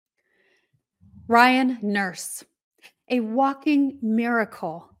Ryan Nurse, a walking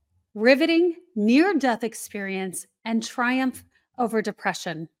miracle, riveting near-death experience, and triumph over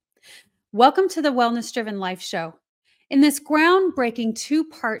depression. Welcome to the Wellness Driven Life Show. In this groundbreaking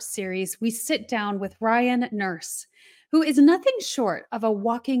two-part series, we sit down with Ryan Nurse, who is nothing short of a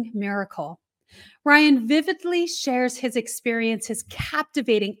walking miracle. Ryan vividly shares his experience, his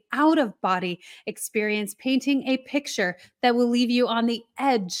captivating out-of-body experience, painting a picture that will leave you on the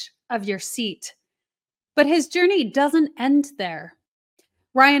edge of your seat. But his journey doesn't end there.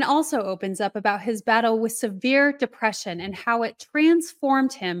 Ryan also opens up about his battle with severe depression and how it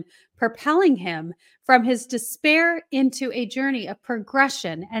transformed him, propelling him from his despair into a journey of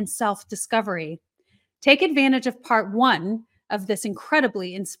progression and self-discovery. Take advantage of part one of this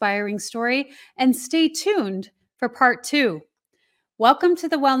incredibly inspiring story and stay tuned for part two. Welcome to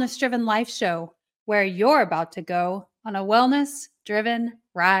the Wellness Driven Life Show, where you're about to go on a wellness driven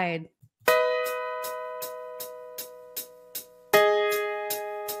ride.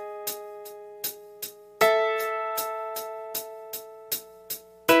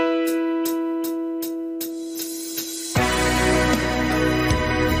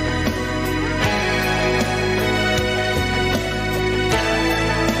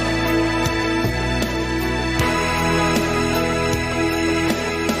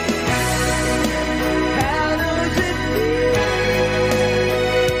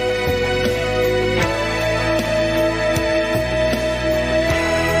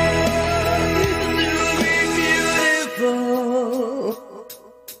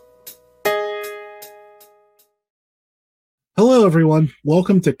 Hello, everyone.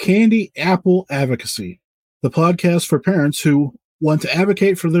 Welcome to Candy Apple Advocacy, the podcast for parents who want to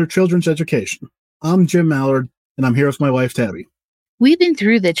advocate for their children's education. I'm Jim Mallard, and I'm here with my wife, Tabby. We've been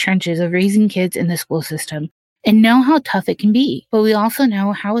through the trenches of raising kids in the school system and know how tough it can be, but we also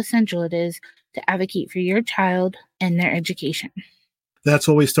know how essential it is to advocate for your child and their education. That's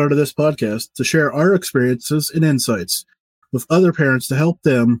why we started this podcast, to share our experiences and insights with other parents to help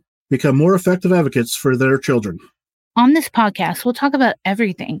them become more effective advocates for their children. On this podcast, we'll talk about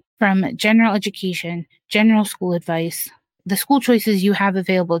everything from general education, general school advice, the school choices you have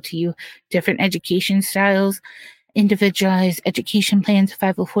available to you, different education styles, individualized education plans,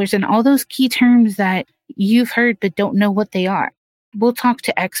 504s, and all those key terms that you've heard but don't know what they are. We'll talk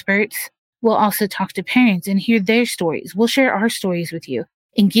to experts. We'll also talk to parents and hear their stories. We'll share our stories with you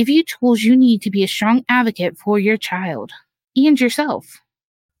and give you tools you need to be a strong advocate for your child and yourself.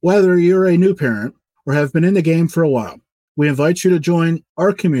 Whether you're a new parent or have been in the game for a while, we invite you to join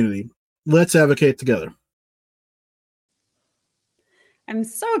our community. Let's advocate together. I'm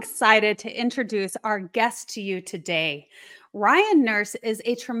so excited to introduce our guest to you today. Ryan Nurse is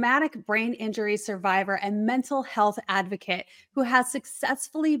a traumatic brain injury survivor and mental health advocate who has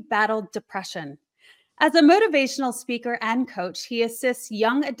successfully battled depression. As a motivational speaker and coach, he assists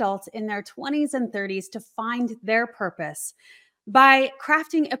young adults in their 20s and 30s to find their purpose by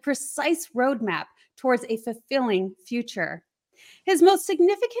crafting a precise roadmap towards a fulfilling future. His most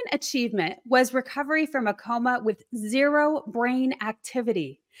significant achievement was recovery from a coma with zero brain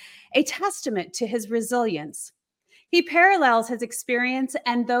activity, a testament to his resilience. He parallels his experience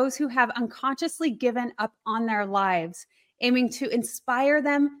and those who have unconsciously given up on their lives, aiming to inspire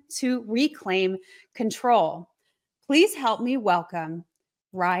them to reclaim control. Please help me welcome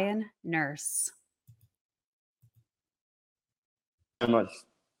Ryan Nurse. So much.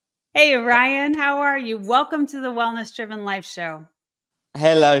 Hey, Ryan, how are you? Welcome to the Wellness Driven Life Show.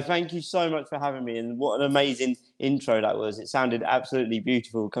 Hello, thank you so much for having me. And what an amazing intro that was. It sounded absolutely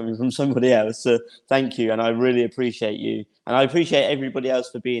beautiful coming from somebody else. So thank you. And I really appreciate you. And I appreciate everybody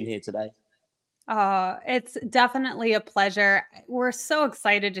else for being here today. It's definitely a pleasure. We're so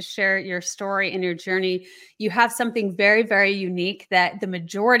excited to share your story and your journey. You have something very, very unique that the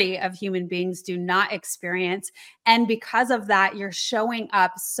majority of human beings do not experience. And because of that, you're showing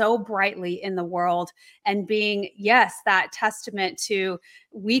up so brightly in the world and being, yes, that testament to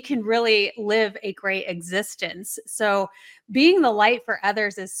we can really live a great existence. So being the light for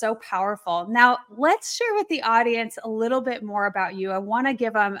others is so powerful. Now, let's share with the audience a little bit more about you. I want to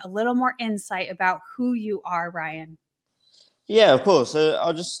give them a little more insight about who you are, Ryan. Yeah, of course.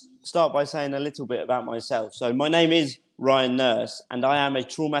 I'll just start by saying a little bit about myself. So my name is Ryan Nurse, and I am a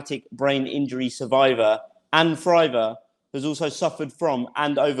traumatic brain injury survivor and thriver who's also suffered from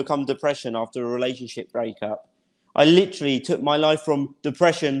and overcome depression after a relationship breakup. I literally took my life from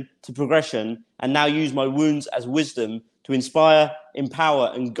depression to progression and now use my wounds as wisdom to inspire,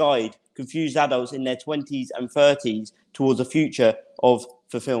 empower, and guide confused adults in their 20s and 30s towards a future of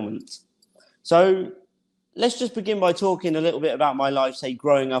fulfillment. So let's just begin by talking a little bit about my life, say,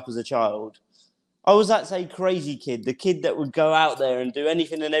 growing up as a child. I was that, say, crazy kid, the kid that would go out there and do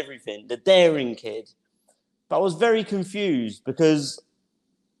anything and everything, the daring kid. But I was very confused because,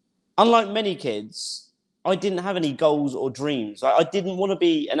 unlike many kids, I didn't have any goals or dreams. I didn't want to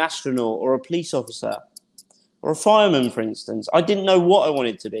be an astronaut or a police officer or a fireman, for instance. I didn't know what I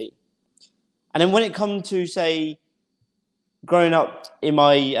wanted to be. And then when it come to, say, growing up in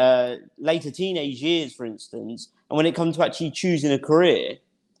my later teenage years, for instance, and when it come to actually choosing a career,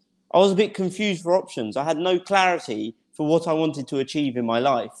 I was a bit confused for options. I had no clarity for what I wanted to achieve in my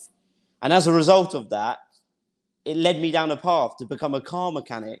life. And as a result of that, it led me down a path to become a car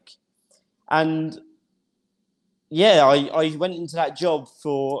mechanic. And yeah, I went into that job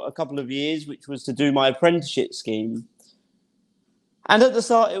for a couple of years, which was to do my apprenticeship scheme. And at the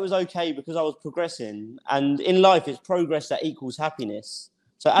start, it was okay because I was progressing. And in life, it's progress that equals happiness.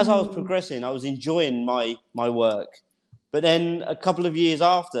 So as I was progressing, I was enjoying my work. But then a couple of years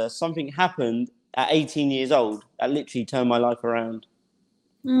after, something happened at 18 years old that literally turned my life around.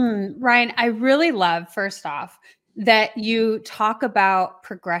 Ryan, I really love, first off, that you talk about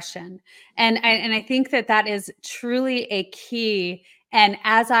progression. And I think that that is truly a key. And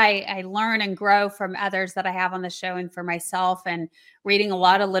as I learn and grow from others that I have on the show and for myself and reading a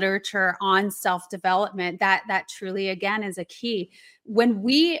lot of literature on self-development, that truly, again, is a key. When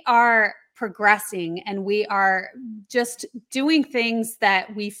we are progressing and we are just doing things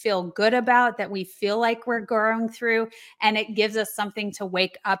that we feel good about, that we feel like we're growing through, and it gives us something to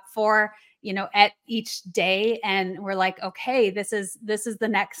wake up for, at each day, and we're like, okay, this is the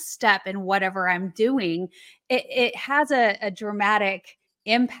next step in whatever I'm doing. It has a dramatic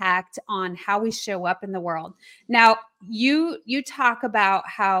impact on how we show up in the world. Now, you talk about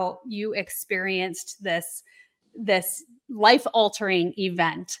how you experienced this life altering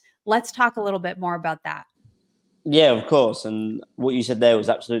event. Let's talk a little bit more about that. Yeah, of course. And what you said there was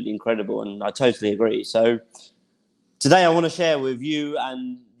absolutely incredible. And I totally agree. So today I want to share with you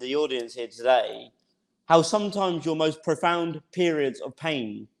and the audience here today how sometimes your most profound periods of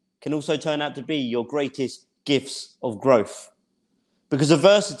pain can also turn out to be your greatest gifts of growth. Because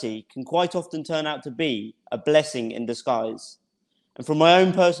adversity can quite often turn out to be a blessing in disguise. And from my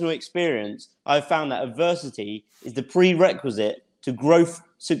own personal experience, I've found that adversity is the prerequisite to growth,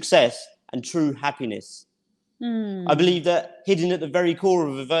 success, and true happiness. I believe that hidden at the very core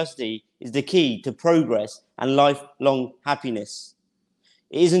of adversity is the key to progress and lifelong happiness.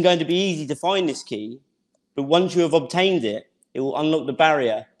 It isn't going to be easy to find this key, but once you have obtained it, it will unlock the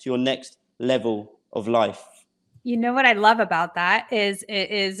barrier to your next level of life. You know what I love about that is it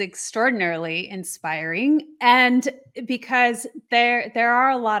is extraordinarily inspiring, and because there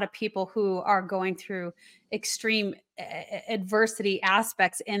are a lot of people who are going through extreme adversity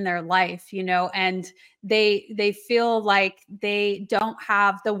aspects in their life, and they feel like they don't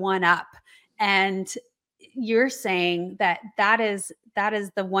have the one up, and you're saying that is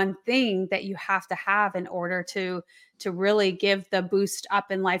the one thing that you have to have in order to really give the boost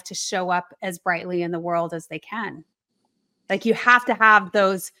up in life, to show up as brightly in the world as they can. Like, you have to have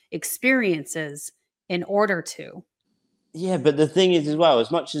those experiences in order to. Yeah, but the thing is as well, as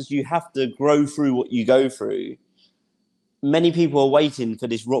much as you have to grow through what you go through, many people are waiting for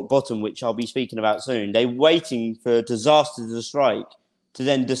this rock bottom, which I'll be speaking about soon. They're waiting for disaster to strike to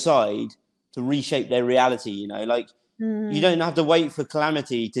then decide to reshape their reality, you don't have to wait for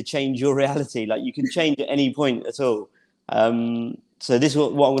calamity to change your reality. Like, you can change at any point at all. So this is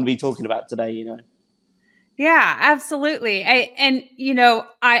what I'm going to be talking about today. Yeah, absolutely. I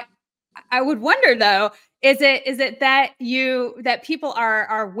would wonder, though, is it that people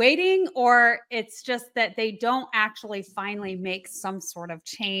are waiting, or it's just that they don't actually finally make some sort of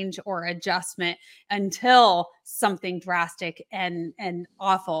change or adjustment until something drastic and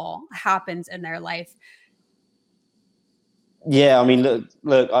awful happens in their life? Yeah, I mean,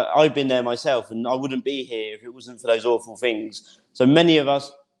 look, I've been there myself, and I wouldn't be here if it wasn't for those awful things. So many of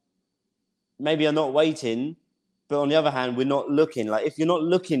us maybe are not waiting, but on the other hand, we're not looking. Like, if you're not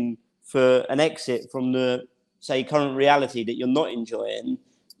looking for an exit from the, say, current reality that you're not enjoying,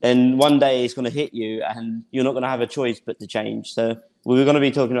 then one day it's going to hit you, and you're not going to have a choice but to change. So we're going to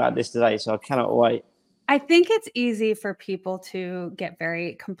be talking about this today, so I cannot wait. I think it's easy for people to get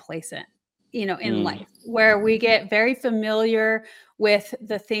very complacent, in life, where we get very familiar with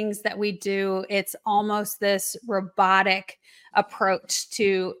the things that we do. It's almost this robotic approach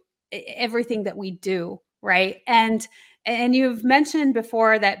to everything that we do, right? And you've mentioned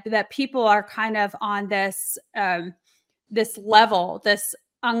before that people are kind of on this level, this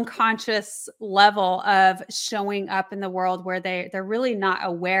unconscious level of showing up in the world, where they're really not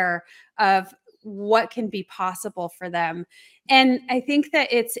aware of what can be possible for them. And I think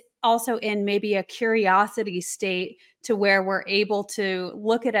that it's also in maybe a curiosity state to where we're able to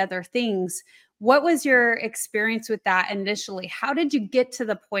look at other things. What was your experience with that initially? How did you get to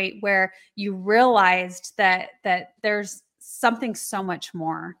the point where you realized that there's something so much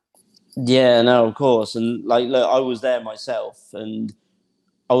more? Yeah, no, of course. And like, look, I was there myself, and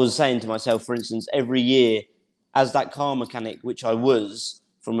I was saying to myself, for instance, every year, as that car mechanic, which I was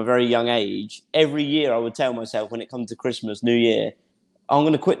from a very young age, every year I would tell myself when it comes to Christmas, New Year, I'm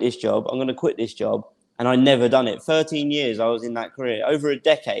going to quit this job. I'm going to quit this job. And I never done it. 13 years I was in that career, over a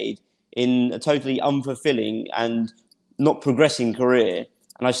decade in a totally unfulfilling and not progressing career.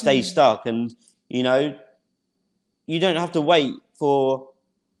 And I stay stuck. And, you know, you don't have to wait for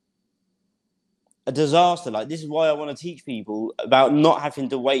a disaster. Like, this is why I want to teach people about not having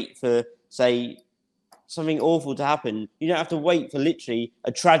to wait for, say, something awful to happen. You don't have to wait for literally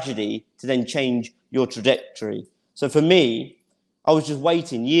a tragedy to then change your trajectory. So for me, I was just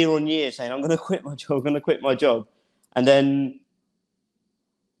waiting year on year saying, I'm going to quit my job, I'm going to quit my job. And then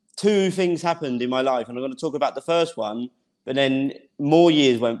two things happened in my life, and I'm going to talk about the first one, but then more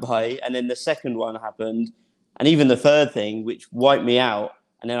years went by, and then the second one happened, and even the third thing, which wiped me out,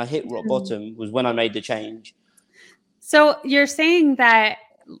 and then I hit rock bottom, was when I made the change. So you're saying that,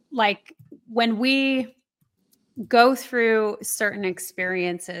 like, when we go through certain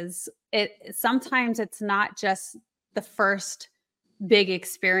experiences, sometimes it's not just the first big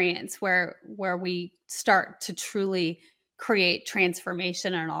experience where we start to truly create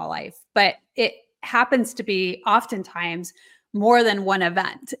transformation in our life, but it happens to be oftentimes more than one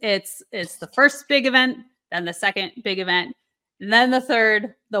event. It's the first big event, then the second big event, and then the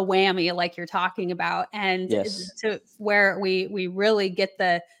third, the whammy, like you're talking about. And Yes. to where we really get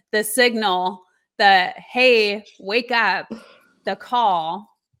the signal, the hey, wake up, the call.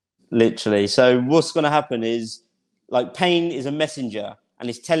 Literally. So what's going to happen is, like, pain is a messenger, and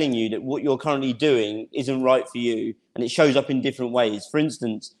it's telling you that what you're currently doing isn't right for you, and it shows up in different ways. For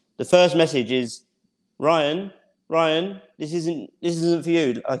instance, the first message is, Ryan, this isn't for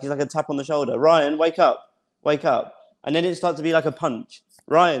you. Like, it's like a tap on the shoulder. Ryan, wake up, wake up. And then it starts to be like a punch.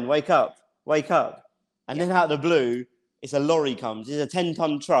 Ryan, wake up, wake up. And then out of the blue, it's a lorry comes. It's a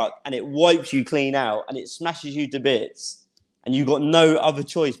 10-ton truck, and it wipes you clean out, and it smashes you to bits. And you've got no other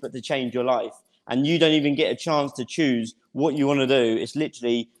choice but to change your life. And you don't even get a chance to choose what you want to do. It's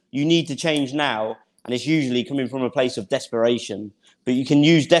literally, you need to change now. And it's usually coming from a place of desperation. But you can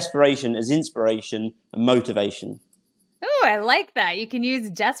use desperation as inspiration and motivation. Oh, I like that. You can use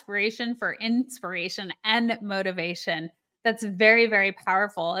desperation for inspiration and motivation. That's very, very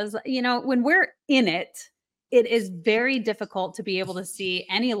powerful. As you know, when we're in it, it is very difficult to be able to see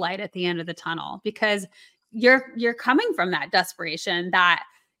any light at the end of the tunnel, because you're coming from that desperation, that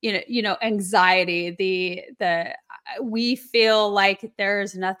anxiety, the we feel like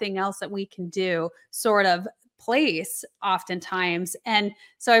there's nothing else that we can do sort of place oftentimes. And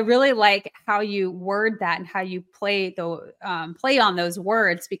so I really like how you word that and how you play on those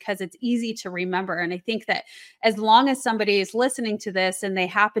words, because it's easy to remember. And I think that as long as somebody is listening to this and they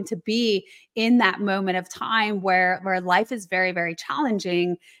happen to be in that moment of time where life is very, very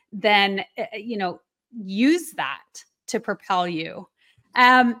challenging, then use that to propel you.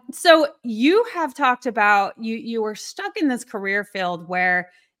 So you have talked about you were stuck in this career field where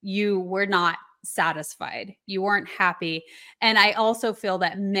you were not satisfied. You weren't happy. And I also feel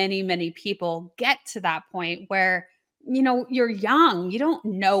that many, many people get to that point where, you're young, you don't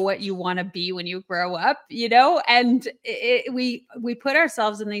know what you want to be when you grow up, and we put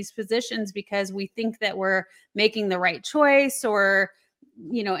ourselves in these positions because we think that we're making the right choice or,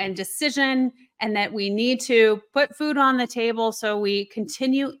 and decision, and that we need to put food on the table. So we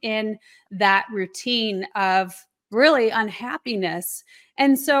continue in that routine of really unhappiness.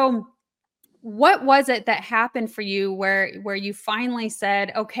 And so what was it that happened for you where you finally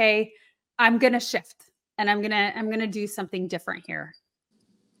said, okay, I'm going to shift and I'm going to do something different here?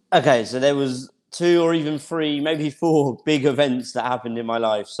 Okay, so there was 2 or even 3, maybe 4 big events that happened in my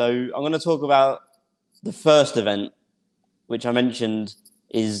life. So I'm going to talk about the first event, which I mentioned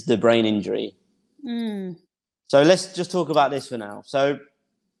is the brain injury. So let's just talk about this for now. So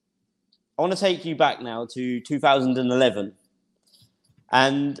I want to take you back now to 2011.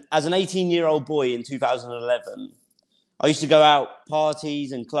 And as an 18-year-old boy in 2011, I used to go out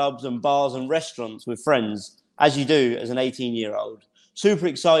parties and clubs and bars and restaurants with friends, as you do as an 18-year-old. Super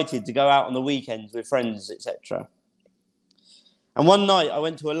excited to go out on the weekends with friends, etc. And one night I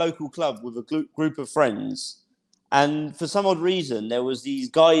went to a local club with a group of friends. And for some odd reason, there was these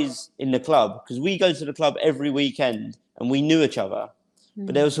guys in the club, because we go to the club every weekend and we knew each other.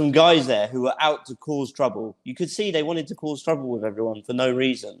 But there were some guys there who were out to cause trouble. You could see they wanted to cause trouble with everyone for no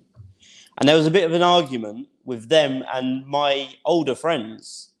reason. And there was a bit of an argument with them and my older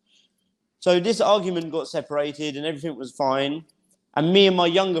friends. So this argument got separated and everything was fine. And me and my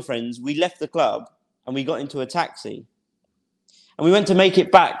younger friends, we left the club and we got into a taxi. And we went to make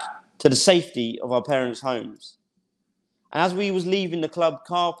it back to the safety of our parents' homes. And as we was leaving the club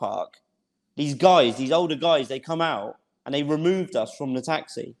car park, these guys, these older guys, they come out and they removed us from the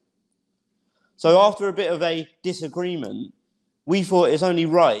taxi. So after a bit of a disagreement, we thought it's only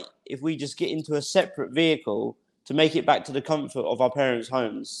right if we just get into a separate vehicle to make it back to the comfort of our parents'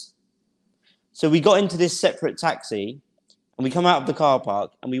 homes. So we got into this separate taxi and we come out of the car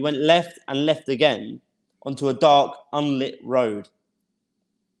park and we went left and left again onto a dark, unlit road.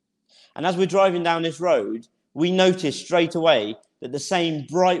 And as we're driving down this road, we noticed straight away that the same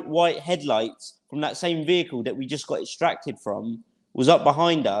bright white headlights from that same vehicle that we just got extracted from was up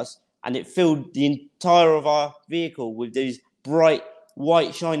behind us, and it filled the entire of our vehicle with these bright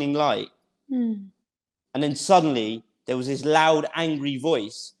white shining light. And then suddenly there was this loud, angry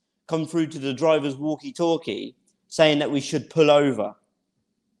voice come through to the driver's walkie-talkie saying that we should pull over.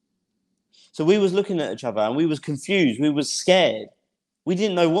 So we was looking at each other and we was confused, we was scared. We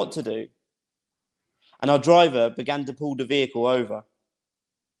didn't know what to do. And our driver began to pull the vehicle over.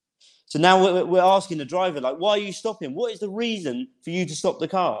 So now we're asking the driver, like, why are you stopping? What is the reason for you to stop the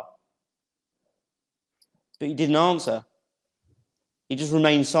car? But he didn't answer. He just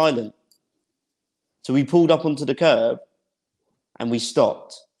remained silent. So we pulled up onto the curb and we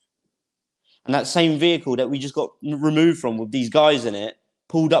stopped. And that same vehicle that we just got removed from with these guys in it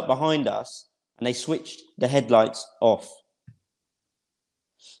pulled up behind us and they switched the headlights off.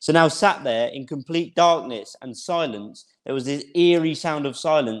 So now sat there in complete darkness and silence, there was this eerie sound of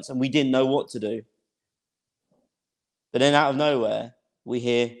silence and we didn't know what to do. But then out of nowhere, we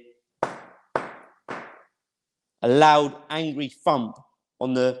hear a loud, angry thump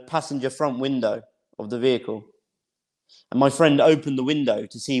on the passenger front window of the vehicle. And my friend opened the window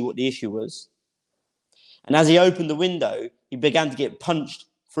to see what the issue was. And as he opened the window, he began to get punched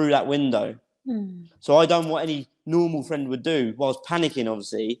through that window. So I done what any normal friend would do whilst panicking,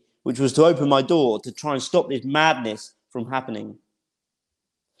 obviously, which was to open my door to try and stop this madness from happening.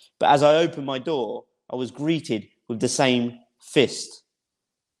 But as I opened my door, I was greeted with the same fist.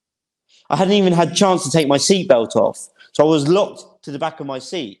 I hadn't even had a chance to take my seatbelt off, so I was locked to the back of my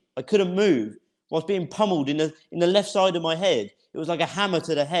seat. I couldn't move. I was being pummeled in the left side of my head. It was like a hammer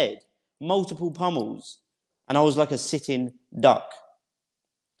to the head, multiple pummels, and I was like a sitting duck.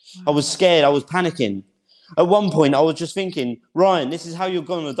 I was scared. I was panicking. At one point, I was just thinking, Ryan, this is how you're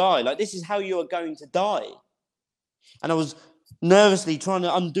going to die. Like, this is how you are going to die. And I was nervously trying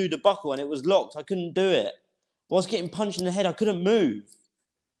to undo the buckle, and it was locked. I couldn't do it. I was getting punched in the head. I couldn't move.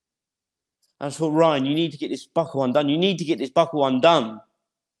 I thought, Ryan, you need to get this buckle undone. You need to get this buckle undone.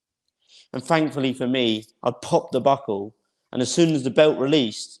 And thankfully for me, I popped the buckle. And as soon as the belt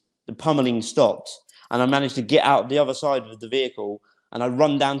released, the pummeling stopped. And I managed to get out the other side of the vehicle. And I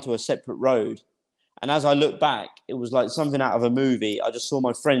run down to a separate road. And as I look back, it was like something out of a movie. I just saw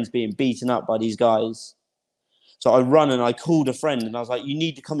my friends being beaten up by these guys. So I run and I called a friend and I was like, you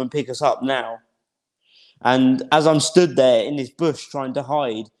need to come and pick us up now. And as I'm stood there in this bush trying to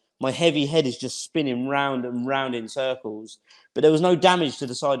hide, my heavy head is just spinning round and round in circles. But there was no damage to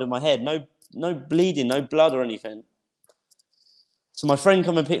the side of my head, no bleeding, no blood or anything. So my friend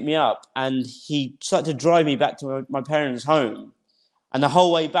come and picked me up and he started to drive me back to my parents' home. And the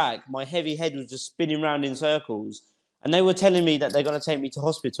whole way back, my heavy head was just spinning round in circles. And they were telling me that they're going to take me to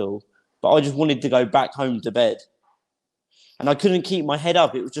hospital. But I just wanted to go back home to bed. And I couldn't keep my head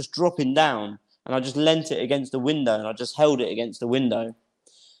up. It was just dropping down. And I just leant it against the window. And I just held it against the window.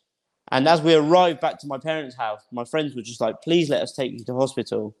 And as we arrived back to my parents' house, my friends were just like, please let us take you to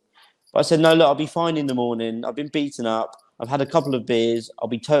hospital. But I said, no, look, I'll be fine in the morning. I've been beaten up. I've had a couple of beers. I'll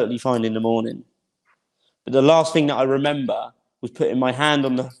be totally fine in the morning. But the last thing that I remember was putting my hand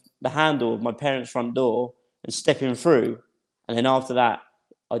on the handle of my parents' front door and stepping through. And then after that,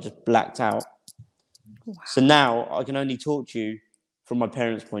 I just blacked out. Wow. So now I can only talk to you from my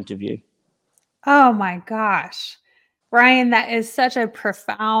parents' point of view. Oh my gosh. Ryan, that is such a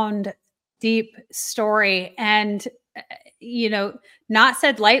profound, deep story. And, not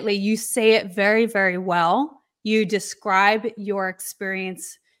said lightly, you say it very, very well. You describe your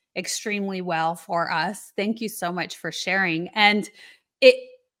experience extremely well for us. Thank you so much for sharing. And it,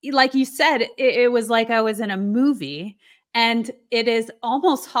 like you said, it was like I was in a movie, and it is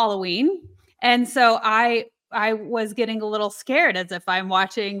almost Halloween. And so I was getting a little scared, as if I'm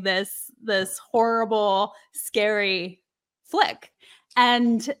watching this horrible, scary flick.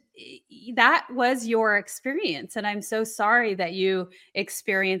 And that was your experience. And I'm so sorry that you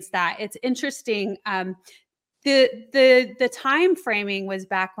experienced that. It's interesting. The time framing was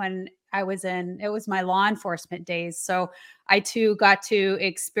back when it was my law enforcement days. So I too got to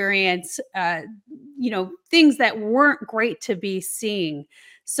experience, things that weren't great to be seeing.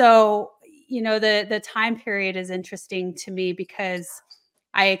 So, the time period is interesting to me because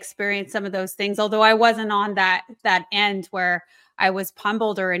I experienced some of those things, although I wasn't on that end where I was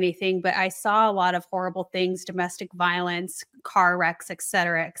pummeled or anything, but I saw a lot of horrible things, domestic violence, car wrecks, et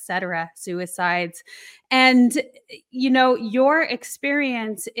cetera, suicides. And, your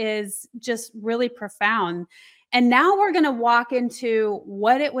experience is just really profound. And now we're going to walk into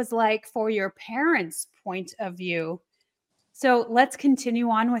what it was like for your parents' point of view. So let's continue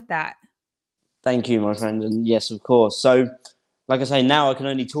on with that. Thank you, my friend. And yes, of course. So, like I say, now I can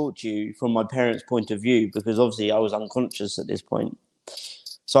only talk to you from my parents' point of view because obviously I was unconscious at this point.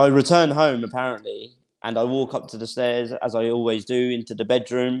 So I return home apparently, and I walk up to the stairs as I always do into the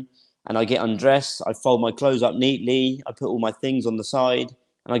bedroom, and I get undressed. I fold my clothes up neatly. I put all my things on the side,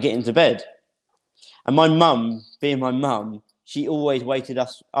 and I get into bed. And my mum, being my mum, she always waited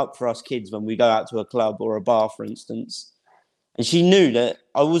us up for us kids when we go out to a club or a bar, for instance. And she knew that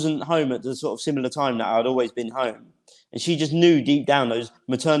I wasn't home at the sort of similar time that I'd always been home. And she just knew deep down those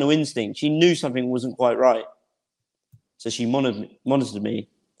maternal instincts. She knew something wasn't quite right. So she monitored me.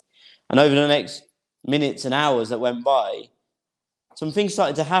 And over the next minutes and hours that went by, some things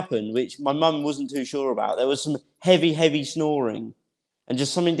started to happen which my mum wasn't too sure about. There was some heavy, heavy snoring, and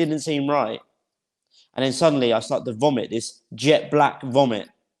just something didn't seem right. And then suddenly I started to vomit, this jet black vomit.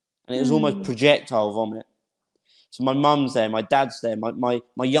 And it was almost projectile vomit. So my mum's there, my dad's there, my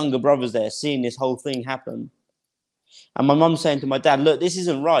younger brother's there, seeing this whole thing happen. And my mum's saying to my dad, look, this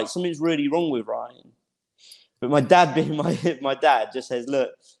isn't right. Something's really wrong with Ryan. But my dad, being my dad, just says,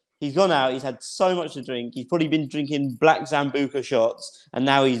 look, he's gone out, he's had so much to drink, he's probably been drinking black Zambuca shots, and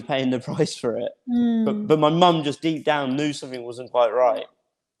now he's paying the price for it. But my mum just deep down knew something wasn't quite right.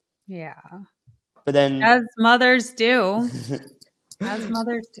 Yeah. But then... As mothers do. As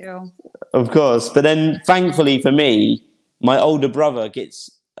mothers do. Of course. But then, thankfully for me, my older brother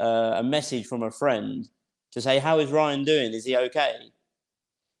gets a message from a friend to say, how is Ryan doing? Is he okay?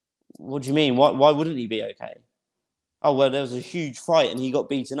 What do you mean? Why wouldn't he be okay? Oh, well, there was a huge fight and he got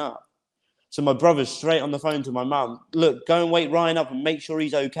beaten up. So my brother's straight on the phone to my mum. Look, go and wake Ryan up and make sure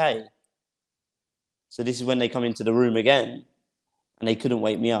he's okay. So this is when they come into the room again and they couldn't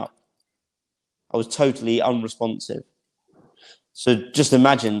wake me up. I was totally unresponsive. So just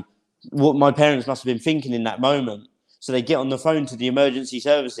imagine what my parents must have been thinking in that moment. So they get on the phone to the emergency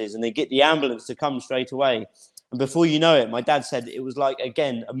services and they get the ambulance to come straight away. And before you know it, my dad said it was like,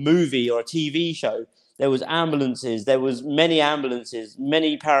 again, a movie or a TV show. There was ambulances, there was many ambulances,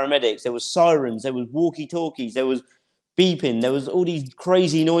 many paramedics, there was sirens, there was walkie-talkies, there was beeping, there was all these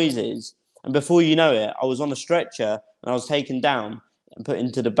crazy noises. And before you know it, I was on a stretcher and I was taken down and put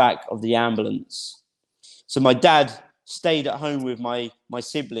into the back of the ambulance. So my dad stayed at home with my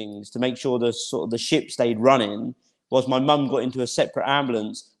siblings to make sure the ship stayed running, whilst my mum got into a separate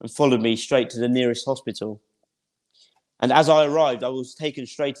ambulance and followed me straight to the nearest hospital. And as I arrived, I was taken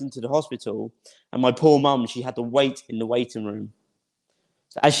straight into the hospital, and my poor mum, she had to wait in the waiting room.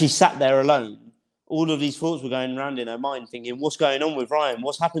 So as she sat there alone, all of these thoughts were going around in her mind, thinking, what's going on with Ryan?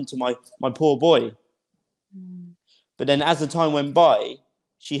 What's happened to my poor boy? But then as the time went by,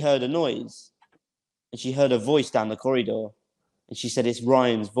 she heard a noise. And she heard a voice down the corridor. And she said, it's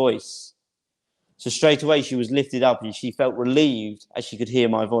Ryan's voice. So straight away, she was lifted up and she felt relieved as she could hear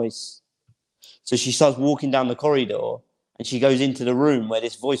my voice. So she starts walking down the corridor and she goes into the room where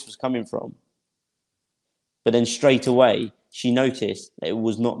this voice was coming from. But then straight away, she noticed that it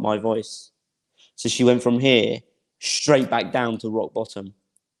was not my voice. So she went from here straight back down to rock bottom.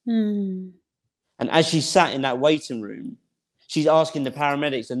 And as she sat in that waiting room, she's asking the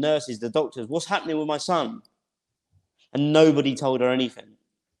paramedics, the nurses, the doctors, what's happening with my son? And nobody told her anything.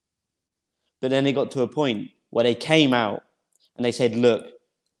 But then it got to a point where they came out and they said, look,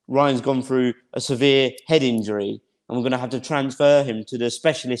 Ryan's gone through a severe head injury and we're going to have to transfer him to the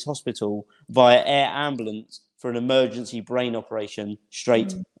specialist hospital via air ambulance for an emergency brain operation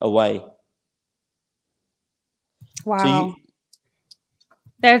straight away. Wow.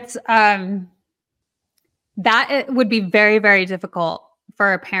 That's that it would be very, very difficult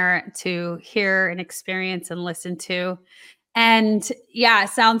for a parent to hear and experience and listen to. And yeah, it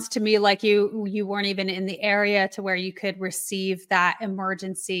sounds to me like you weren't even in the area to where you could receive that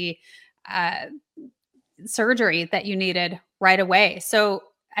emergency surgery that you needed right away. So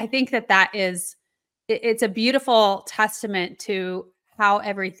I think that it's a beautiful testament to how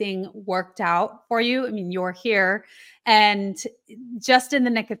everything worked out for you. I mean, you're here and just in the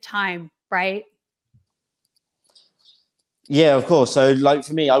nick of time, right? Yeah, of course. So, like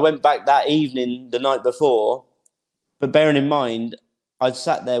for me, I went back that evening the night before, but bearing in mind, I'd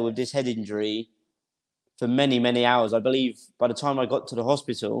sat there with this head injury for many, many hours. I believe by the time I got to the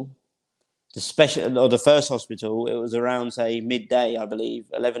hospital, the first hospital, it was around say midday, I believe,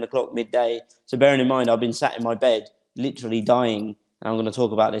 11 o'clock midday. So, bearing in mind, I've been sat in my bed, literally dying, and I'm going to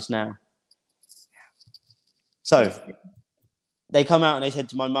talk about this now. So, they come out and they said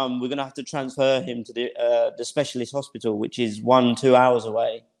to my mum, "We're going to have to transfer him to the specialist hospital, which is 1-2 hours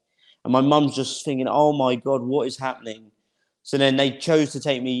away." And my mum's just thinking, "Oh my God, what is happening?" So then they chose to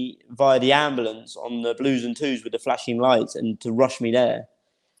take me via the ambulance on the blues and twos with the flashing lights and to rush me there.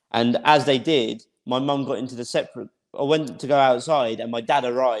 And as they did, my mum got into the separate. I went to go outside, and my dad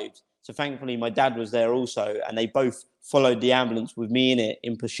arrived. So thankfully, my dad was there also, and they both followed the ambulance with me in it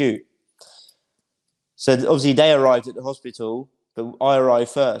in pursuit. So obviously, they arrived at the hospital, but I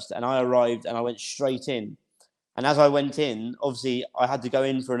arrived first, and I arrived and I went straight in. And as I went in, obviously, I had to go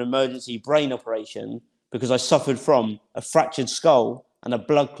in for an emergency brain operation because I suffered from a fractured skull and a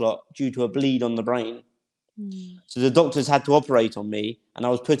blood clot due to a bleed on the brain. So the doctors had to operate on me, and I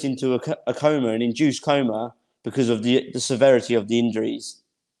was put into a coma, an induced coma, because of the severity of the injuries.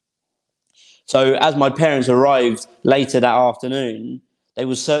 So as my parents arrived later that afternoon, they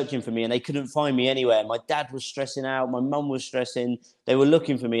were searching for me and they couldn't find me anywhere. My dad was stressing out, my mum was stressing. They were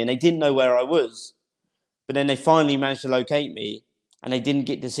looking for me and they didn't know where I was. But then they finally managed to locate me, and they didn't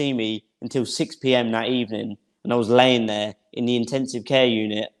get to see me until 6 p.m. that evening. And I was laying there in the intensive care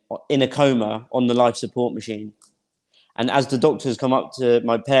unit in a coma on the life support machine. And as the doctors come up to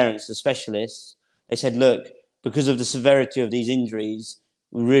my parents, the specialists, they said, "Look, because of the severity of these injuries,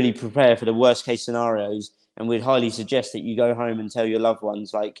 we really prepare for the worst case scenarios. And we'd highly suggest that you go home and tell your loved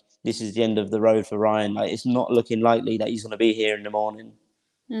ones, like, this is the end of the road for Ryan. Like, it's not looking likely that he's going to be here in the morning."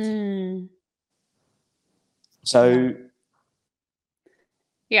 Mm. So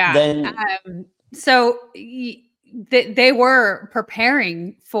Yeah. then, So they were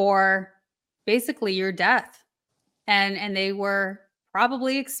preparing for basically your death, and they were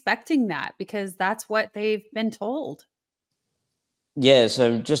probably expecting that because that's what they've been told. yeah,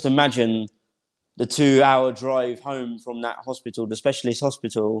 so just imagine the 2 hour drive home from that hospital, the specialist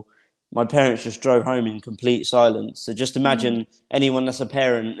hospital. My parents just drove home in complete silence. So just imagine anyone that's a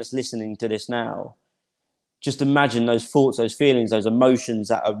parent that's listening to this now. Just imagine those thoughts, those feelings, those emotions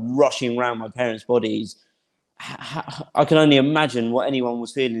that are rushing around my parents' bodies. I can only imagine what anyone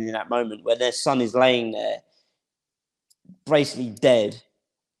was feeling in that moment where their son is laying there, basically dead,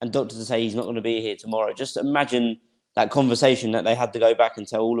 and doctors say he's not going to be here tomorrow. Just imagine that conversation that they had to go back and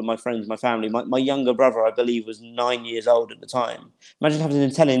tell all of my friends, my family. My younger brother, I believe, was 9 years old at the time. Imagine having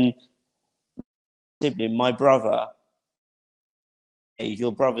to telling sibling, my brother, "Hey,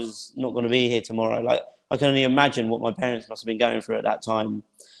 your brother's not going to be here tomorrow." Like, I can only imagine what my parents must have been going through at that time.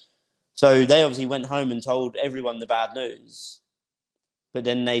 So they obviously went home and told everyone the bad news. But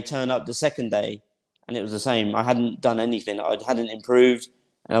then they turned up the second day, and it was the same. I hadn't done anything. I hadn't improved,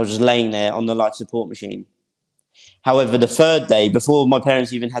 and I was just laying there on the life support machine. However, the third day, before my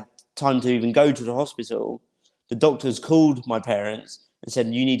parents even had time to even go to the hospital, the doctors called my parents and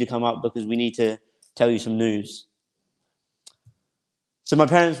said, "You need to come up because we need to tell you some news." So my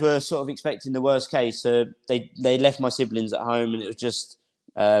parents were sort of expecting the worst case. So they left my siblings at home, and it was just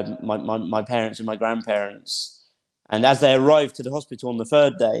my parents and my grandparents. And as they arrived to the hospital on the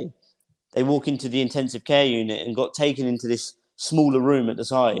third day, they walk into the intensive care unit and got taken into this smaller room at the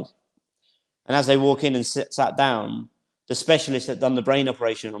side. And as they walk in and sat down, the specialist that done the brain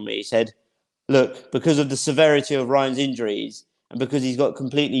operation on me said, "Look, because of the severity of Ryan's injuries and because he's got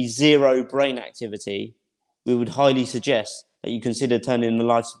completely zero brain activity, we would highly suggest that you consider turning the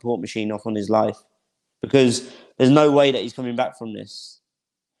life support machine off on his life because there's no way that he's coming back from this."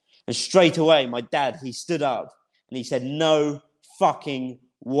 And straight away, my dad, he stood up and he said, "No fucking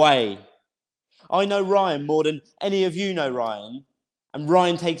way. I know Ryan more than any of you know Ryan, and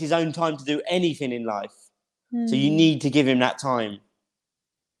Ryan takes his own time to do anything in life. So you need to give him that time."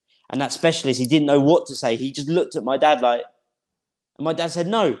 And that specialist, he didn't know what to say. He just looked at my dad like, and my dad said,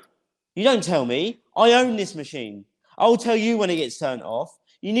 "No, you don't tell me. I own this machine. I'll tell you when it gets turned off.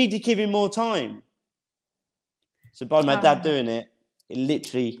 You need to give him more time." So by my dad doing it, it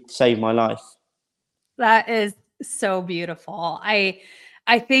literally saved my life. That is so beautiful.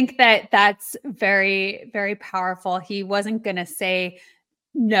 I think that that's very, very powerful. He wasn't going to say,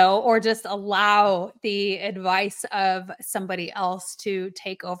 know, or just allow the advice of somebody else to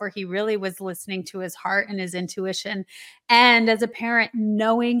take over. He really was listening to his heart and his intuition. And as a parent,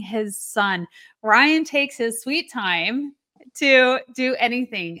 knowing his son, Ryan takes his sweet time to do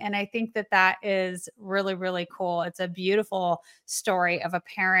anything. And I think that that is really, really cool. It's a beautiful story of a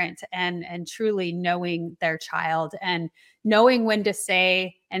parent and truly knowing their child and knowing when to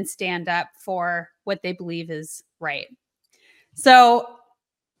say and stand up for what they believe is right. So,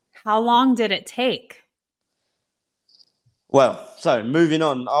 how long did it take? Well, so moving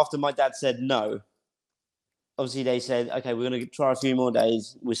on, after my dad said no, obviously they said, okay, we're going to try a few more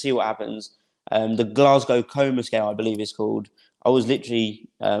days. We'll see what happens. The Glasgow coma scale, I believe it's called. I was literally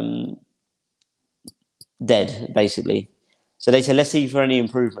dead, basically. So they said, let's see for any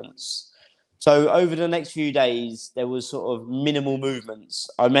improvements. So over the next few days, there was sort of minimal movements.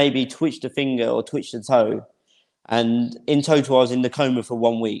 I maybe twitched a finger or twitched a toe. And in total, I was in the coma for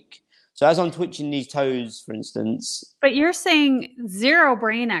 1 week. So as I'm twitching these toes, for instance. But you're saying zero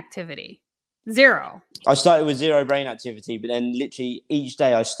brain activity. Zero. I started with zero brain activity, but then literally each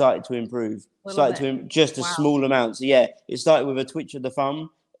day I started to improve. Just a small amount. So yeah, it started with a twitch of the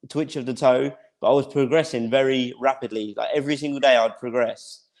thumb, a twitch of the toe, but I was progressing very rapidly. Like every single day I'd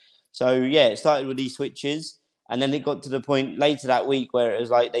progress. So yeah, it started with these twitches. And then it got to the point later that week where it was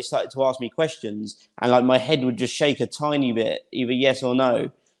like they started to ask me questions and like my head would just shake a tiny bit, either yes or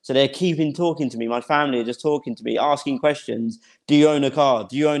no. So they're keeping talking to me. My family are just talking to me, asking questions. Do you own a car?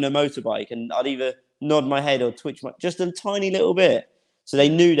 Do you own a motorbike? And I'd either nod my head or twitch just a tiny little bit. So they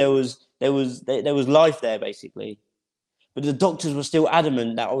knew there was life there, basically. But the doctors were still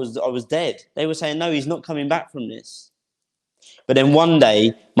adamant that I was dead. They were saying, no, he's not coming back from this. But then one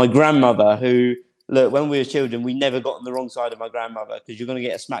day, my grandmother, who, look, when we were children, we never got on the wrong side of my grandmother because you're going to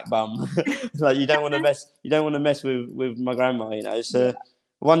get a smack bum. Like you don't want to mess with my grandma, you know. So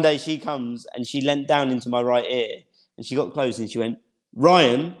one day she comes and she leant down into my right ear and she got close and she went,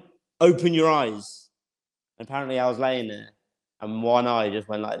 Ryan, open your eyes. And apparently I was laying there and one eye just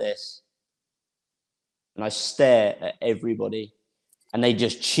went like this. And I stare at everybody and they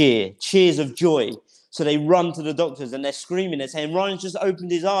just cheers of joy. So they run to the doctors and they're screaming, they're saying, Ryan's just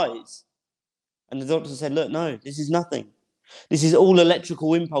opened his eyes. And the doctor said, look, no, this is nothing. This is all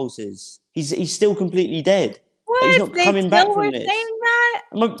electrical impulses. He's still completely dead. What? Like, he's not They coming still back from were this. saying that?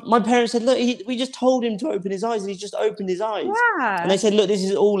 My parents said, look, we just told him to open his eyes and he's just opened his eyes. Yeah. And they said, look, this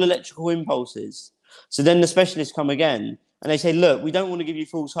is all electrical impulses. So then the specialists come again and they say, look, we don't want to give you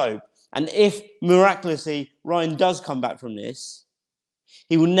false hope. And if miraculously Ryan does come back from this,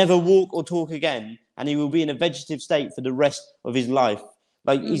 he will never walk or talk again and he will be in a vegetative state for the rest of his life.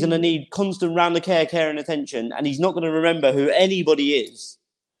 Like he's going to need constant round the care and attention and he's not going to remember who anybody is.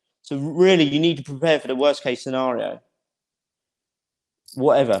 So really, you need to prepare for the worst case scenario.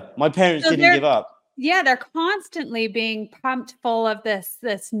 Whatever. My parents didn't give up. Yeah, they're constantly being pumped full of this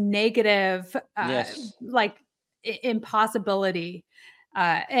negative, like impossibility,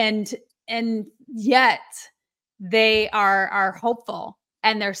 and yet they are hopeful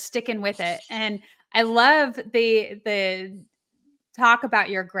and they're sticking with it. And I love the talk about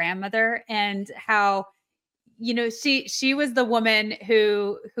your grandmother and how, you know, she was the woman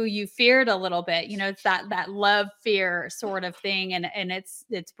who you feared a little bit. You know, it's that love fear sort of thing, and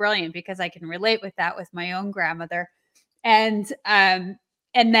it's brilliant because I can relate with that with my own grandmother. And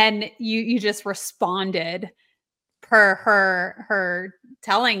then you just responded per her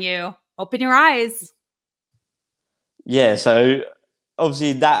telling you, open your eyes. Yeah, so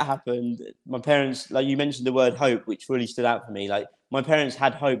obviously that happened. My parents, like you mentioned the word hope, which really stood out for me. Like my parents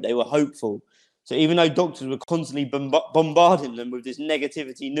had hope; they were hopeful. So even though doctors were constantly bombarding them with this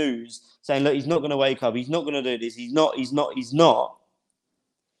negativity news, saying, "Look, he's not going to wake up. He's not going to do this. He's not."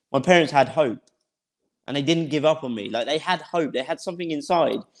 My parents had hope, and they didn't give up on me. Like they had hope. They had something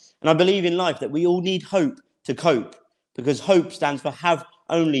inside, and I believe in life that we all need hope to cope, because hope stands for have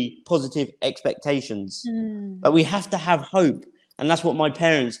only positive expectations. But we have to have hope. And that's what my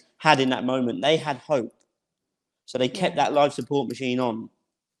parents had in that moment. They had hope. So they kept that life support machine on.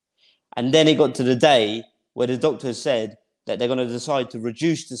 And then it got to the day where the doctors said that they're going to decide to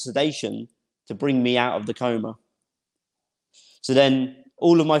reduce the sedation to bring me out of the coma. So then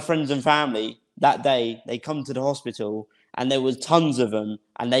all of my friends and family that day, they come to the hospital and there was tons of them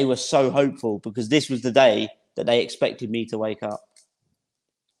and they were so hopeful because this was the day that they expected me to wake up.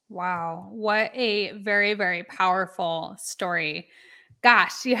 Wow. What a very, very powerful story.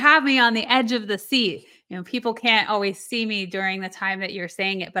 Gosh, you have me on the edge of the seat. You know, people can't always see me during the time that you're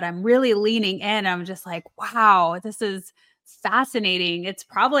saying it, but I'm really leaning in. I'm just like, wow, this is fascinating. It's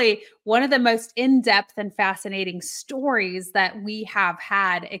probably one of the most in-depth and fascinating stories that we have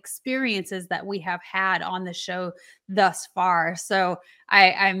had, experiences that we have had on the show thus far. So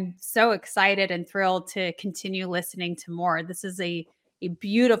I'm so excited and thrilled to continue listening to more. This is a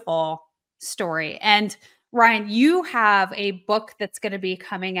beautiful story. And Ryan, you have a book that's going to be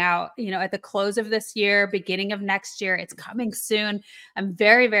coming out, at the close of this year, beginning of next year. It's coming soon. I'm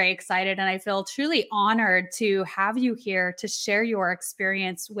very, very excited. And I feel truly honored to have you here to share your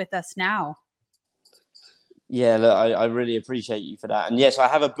experience with us now. Yeah, look, I really appreciate you for that. And yes, I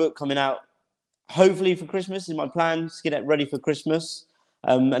have a book coming out, hopefully for Christmas is my plan, to get it ready for Christmas.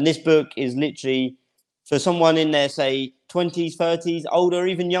 And this book is literally for someone in their, say, 20s, 30s, older,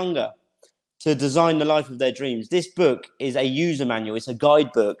 even younger, to design the life of their dreams. This book is a user manual. It's a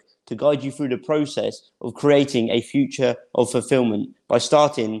guidebook to guide you through the process of creating a future of fulfillment by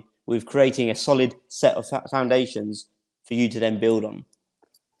starting with creating a solid set of foundations for you to then build on.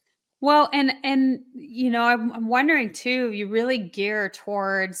 Well, and I'm wondering too, you really gear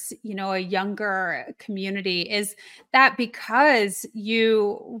towards, a younger community. Is that because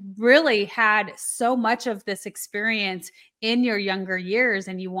you really had so much of this experience in your younger years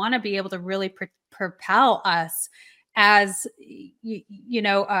and you want to be able to really propel us as,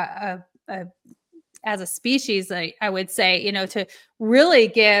 as a species, I would say, to really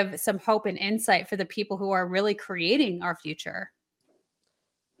give some hope and insight for the people who are really creating our future?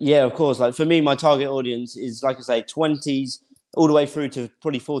 Yeah, of course. Like for me, my target audience is, like I say, 20s all the way through to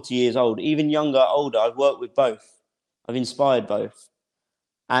probably 40 years old, even younger, older. I've worked with both. I've inspired both.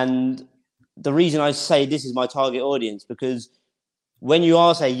 And the reason I say this is my target audience, because when you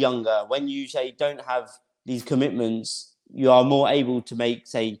are, say, younger, when you, say, don't have these commitments, you are more able to make,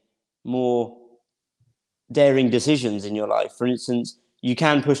 say, more daring decisions in your life. For instance, you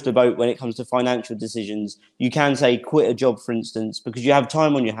can push the boat when it comes to financial decisions. You can, say, quit a job, for instance, because you have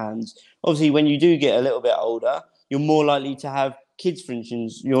time on your hands. Obviously, when you do get a little bit older, you're more likely to have kids, for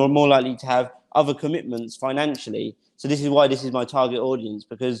instance. You're more likely to have other commitments financially. So this is why this is my target audience,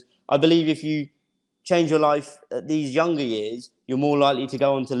 because I believe if you change your life at these younger years, you're more likely to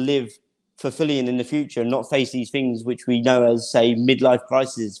go on to live fulfilling in the future and not face these things which we know as, say, midlife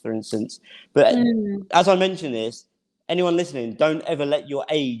crises, for instance. But as I mentioned this, anyone listening, don't ever let your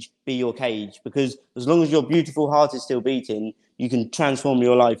age be your cage, because as long as your beautiful heart is still beating, you can transform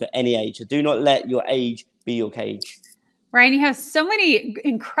your life at any age. So do not let your age be your cage. Ryan, you have so many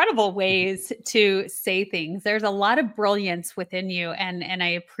incredible ways to say things. There's a lot of brilliance within you, and I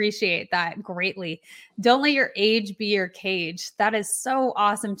appreciate that greatly. Don't let your age be your cage. That is so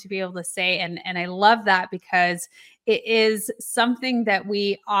awesome to be able to say, and I love that, because it is something that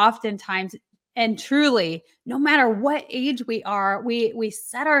we oftentimes, and truly, no matter what age we are, we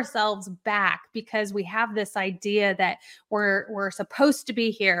set ourselves back because we have this idea that we're supposed to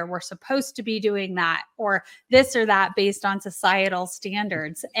be here, we're supposed to be doing that, or this or that based on societal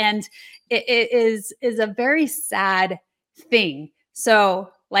standards. And it is a very sad thing. So,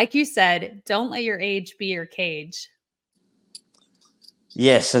 like you said, don't let your age be your cage.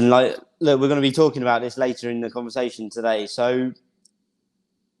 Yes, and look, we're going to be talking about this later in the conversation today. So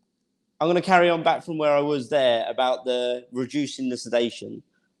I'm going to carry on back from where I was there about the reducing the sedation.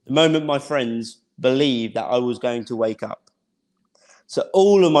 The moment my friends believed that I was going to wake up. So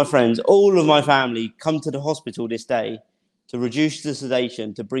all of my friends, all of my family come to the hospital this day to reduce the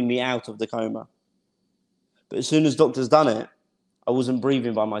sedation, to bring me out of the coma. But as soon as doctors done it, I wasn't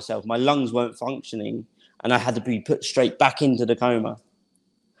breathing by myself. My lungs weren't functioning, and I had to be put straight back into the coma.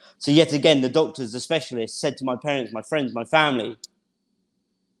 So yet again, the doctors, the specialists said to my parents, my friends, my family,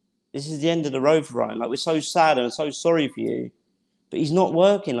 this is the end of the road for Ryan. Like, we're so sad and so sorry for you, but he's not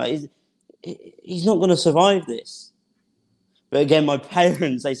working. Like, he's not going to survive this. But again, my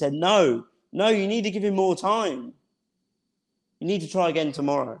parents, they said, no, you need to give him more time. You need to try again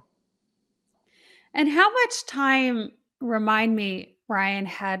tomorrow. And how much time, remind me, Ryan,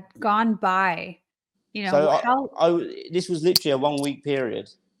 had gone by? This was literally a 1 week period.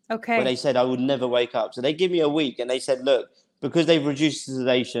 Okay. Where they said I would never wake up. So they give me a week, and they said, look, because they've reduced the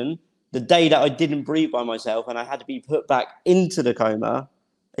sedation, the day that I didn't breathe by myself and I had to be put back into the coma,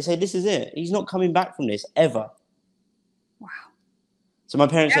 they say, this is it. He's not coming back from this ever. Wow. So my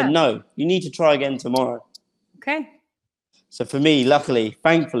parents said, no, you need to try again tomorrow. Okay. So for me, luckily,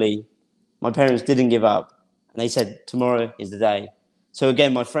 thankfully, my parents didn't give up. And they said, tomorrow is the day. So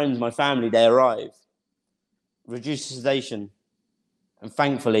again, my friends, my family, they arrived, reduced the sedation. And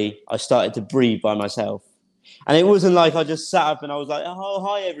thankfully, I started to breathe by myself. And it wasn't like I just sat up and I was like, oh,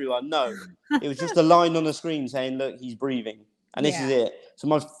 hi, everyone. No, it was just a line on the screen saying, look, he's breathing. And this is it. So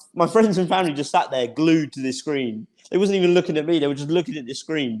my friends and family just sat there glued to this screen. They wasn't even looking at me. They were just looking at the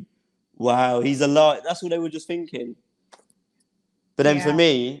screen. Wow, he's alive. That's what they were just thinking. But then for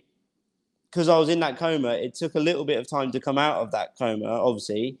me, because I was in that coma, it took a little bit of time to come out of that coma,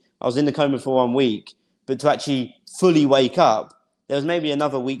 obviously. I was in the coma for 1 week. But to actually fully wake up, there was maybe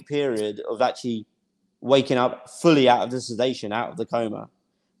another week period of actually waking up fully out of the sedation, out of the coma,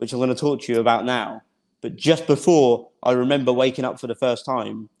 which I'm going to talk to you about now. But just before I remember waking up for the first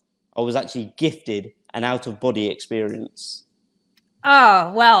time, I was actually gifted an out-of-body experience.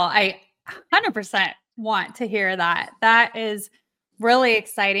 Oh, well, I 100% want to hear that. That is really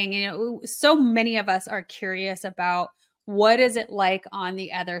exciting. You know, so many of us are curious about what is it like on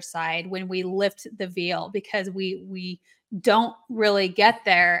the other side when we lift the veil, because we don't really get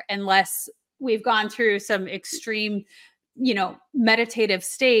there unless we've gone through some extreme, you know, meditative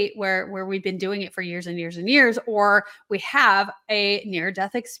state where we've been doing it for years and years and years, or we have a near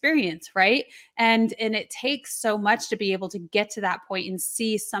death experience, right? And it takes so much to be able to get to that point and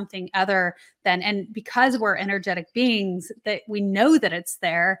see something other than, and because we're energetic beings, that we know that it's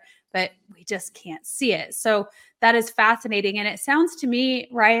there, but we just can't see it. So that is fascinating. And it sounds to me,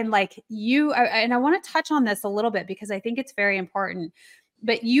 Ryan, like you, and I want to touch on this a little bit because I think it's very important,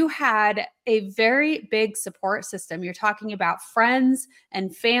 but you had a very big support system. You're talking about friends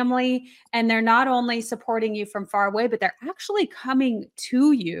and family, and they're not only supporting you from far away, but they're actually coming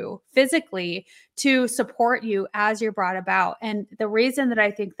to you physically to support you as you're brought about. And the reason that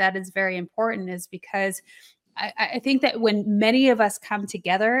I think that is very important is because I think that when many of us come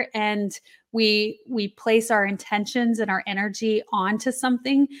together and we place our intentions and our energy onto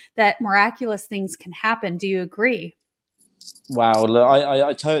something, that miraculous things can happen. Do you agree? Wow, look,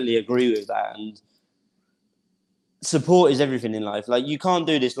 I totally agree with that. And support is everything in life. Like, you can't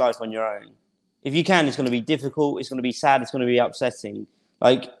do this life on your own. If you can, it's going to be difficult. It's going to be sad. It's going to be upsetting.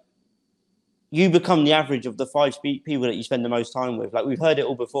 Like, you become the average of the 5 people that you spend the most time with. Like, we've heard it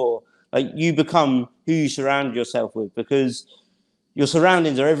all before. Like, you become who you surround yourself with, because your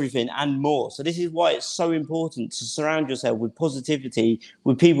surroundings are everything and more. So this is why it's so important to surround yourself with positivity,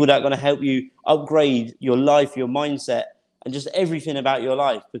 with people that are going to help you upgrade your life, your mindset, and just everything about your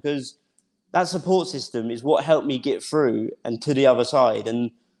life, because that support system is what helped me get through and to the other side.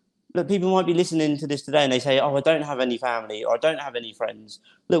 And look, people might be listening to this today and they say, oh, I don't have any family, or I don't have any friends.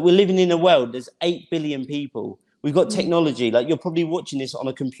 Look, we're living in a world, there's 8 billion people. We've got technology. Like, you're probably watching this on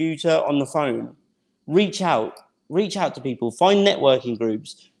a computer, on the phone. Reach out to people, find networking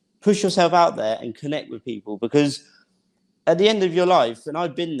groups, push yourself out there and connect with people, because at the end of your life, and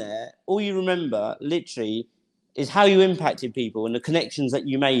I've been there, all you remember literally is how you impacted people and the connections that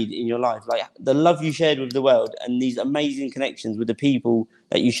you made in your life, like the love you shared with the world and these amazing connections with the people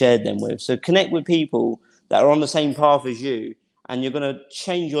that you shared them with. So connect with people that are on the same path as you, and you're going to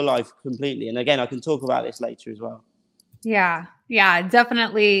change your life completely. And again, I can talk about this later as well. Yeah,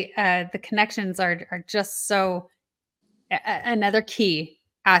 definitely. The connections are just so another key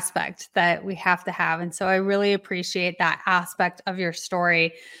aspect that we have to have. And so I really appreciate that aspect of your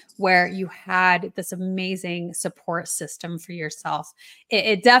story where you had this amazing support system for yourself.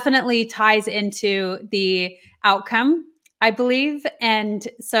 It definitely ties into the outcome, I believe. And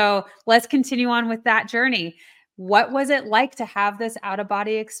so let's continue on with that journey. What was it like to have this out of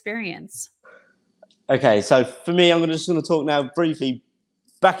body experience? Okay, so for me, I'm just going to talk now briefly.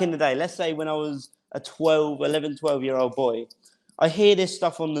 Back in the day, let's say when I was a 12-year-old boy, I hear this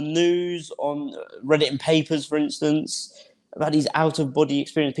stuff on the news, on Reddit and papers, for instance, about these out-of-body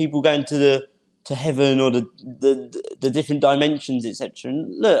experience, people going to heaven or the different dimensions, etc.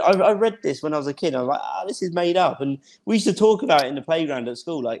 And look, I read this when I was a kid. I was like, this is made up. And we used to talk about it in the playground at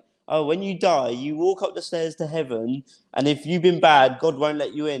school, like, oh, when you die, you walk up the stairs to heaven, and if you've been bad, God won't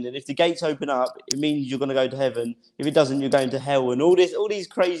let you in. And if the gates open up, it means you're going to go to heaven. If it doesn't, you're going to hell, and all these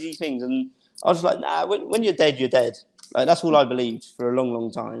crazy things. And I was like, nah, when you're dead, you're dead. Like, that's all I believed for a long,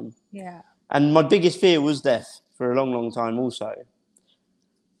 long time. Yeah. And my biggest fear was death for a long, long time also.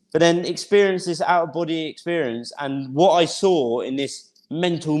 But then experience this out-of-body experience, and what I saw in this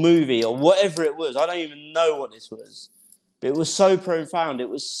mental movie or whatever it was, I don't even know what this was. But it was so profound, it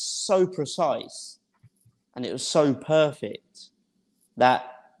was so precise, and it was so perfect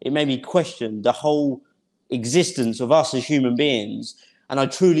that it made me question the whole existence of us as human beings. And I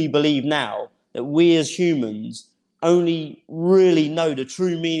truly believe now that we as humans only really know the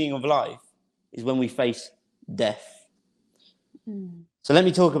true meaning of life is when we face death. So let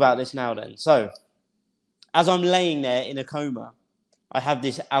me talk about this now then. So as I'm laying there in a coma, I have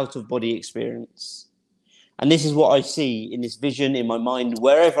this out-of-body experience. And this is what I see in this vision, in my mind,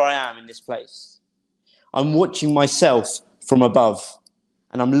 wherever I am in this place. I'm watching myself from above,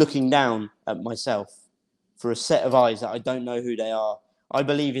 and I'm looking down at myself for a set of eyes that I don't know who they are. I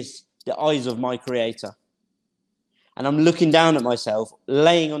believe it's the eyes of my creator. And I'm looking down at myself,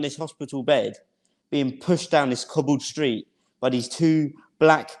 laying on this hospital bed, being pushed down this cobbled street by these two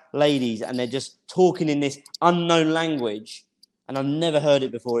black ladies, and they're just talking in this unknown language. And I've never heard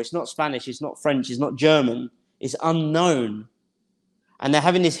it before. It's not Spanish, it's not French, it's not German. It's unknown. And they're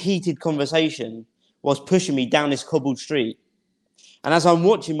having this heated conversation whilst pushing me down this cobbled street. And as I'm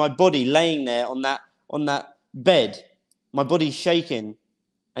watching my body laying there on that bed, my body's shaking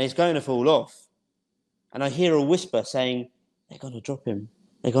and it's going to fall off. And I hear a whisper saying, they're going to drop him.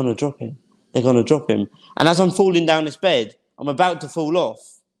 They're going to drop him. They're going to drop him. And as I'm falling down this bed, I'm about to fall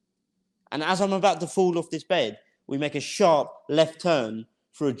off. And as I'm about to fall off this bed, we make a sharp left turn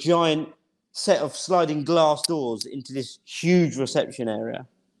through a giant set of sliding glass doors into this huge reception area.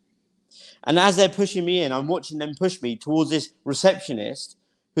 And as they're pushing me in, I'm watching them push me towards this receptionist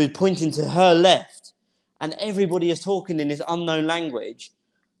who's pointing to her left. And everybody is talking in this unknown language.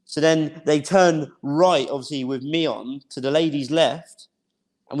 So then they turn right, obviously, with me on to the lady's left.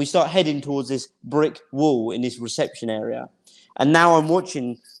 And we start heading towards this brick wall in this reception area. And now I'm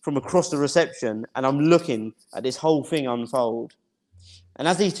watching from across the reception and I'm looking at this whole thing unfold. And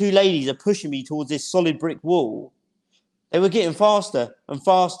as these two ladies are pushing me towards this solid brick wall, they were getting faster and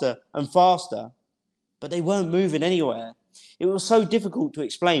faster and faster, but they weren't moving anywhere. It was so difficult to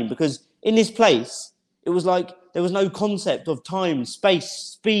explain because in this place, it was like there was no concept of time, space,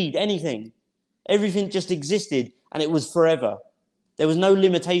 speed, anything. Everything just existed and it was forever. There was no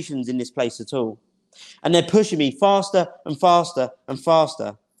limitations in this place at all. And they're pushing me faster and faster and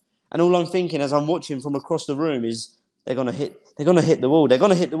faster. And all I'm thinking as I'm watching from across the room is they're going to hit the wall. They're going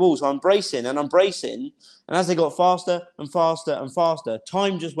to hit the wall. So I'm bracing. And as they got faster and faster and faster,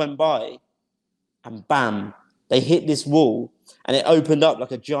 time just went by. And bam, they hit this wall and it opened up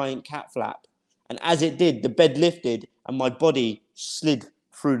like a giant cat flap. And as it did, the bed lifted and my body slid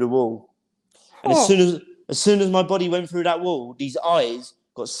through the wall. And as soon as my body went through that wall, these eyes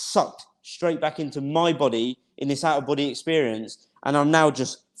got sucked straight back into my body in this out-of-body experience. And I'm now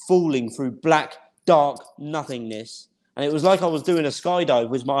just falling through black, dark nothingness. And it was like I was doing a skydive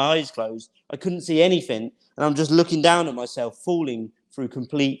with my eyes closed. I couldn't see anything. And I'm just looking down at myself, falling through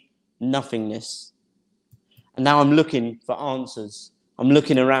complete nothingness. And now I'm looking for answers. I'm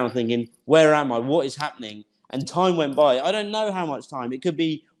looking around thinking, where am I? What is happening? And time went by. I don't know how much time. It could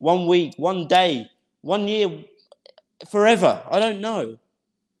be 1 week, 1 day, 1 year, forever. I don't know.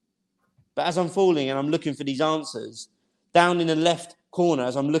 But as I'm falling and I'm looking for these answers, down in the left corner,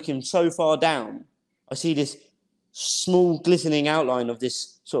 as I'm looking so far down, I see this small glistening outline of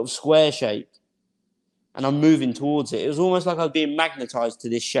this sort of square shape. And I'm moving towards it. It was almost like I was being magnetized to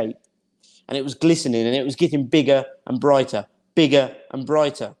this shape. And it was glistening and it was getting bigger and brighter, bigger and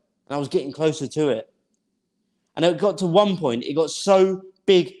brighter. And I was getting closer to it. And it got to one point, it got so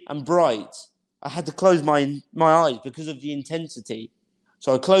big and bright, I had to close my eyes because of the intensity.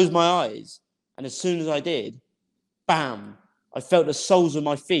 So I closed my eyes, and as soon as I did, bam, I felt the soles of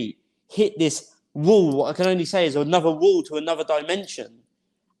my feet hit this wall, what I can only say is another wall to another dimension.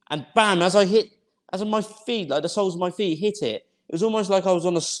 And bam, as my feet, like the soles of my feet hit it, it was almost like I was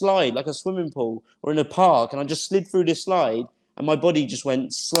on a slide, like a swimming pool or in a park, and I just slid through this slide, and my body just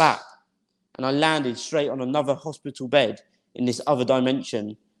went slap. And I landed straight on another hospital bed in this other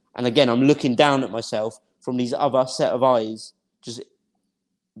dimension. And again, I'm looking down at myself from these other set of eyes, just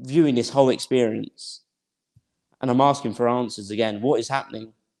viewing this whole experience. And I'm asking for answers again. What is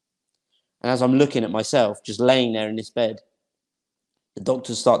happening? And as I'm looking at myself, just laying there in this bed, the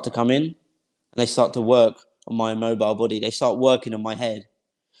doctors start to come in and they start to work on my immobile body. They start working on my head.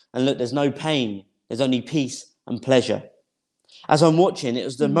 And look, there's no pain. There's only peace and pleasure. As I'm watching, it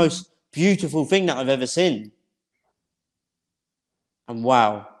was the most beautiful thing that I've ever seen. And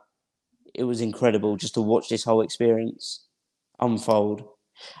wow, it was incredible just to watch this whole experience unfold.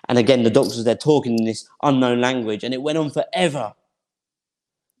 And again, the doctors, they're talking in this unknown language, and it went on forever.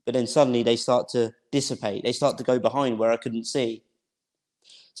 But then suddenly they start to dissipate. They start to go behind where I couldn't see.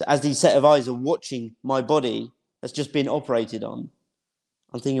 So as these set of eyes are watching my body that's just been operated on,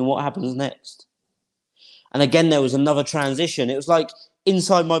 I'm thinking, what happens next? And again, there was another transition. It was like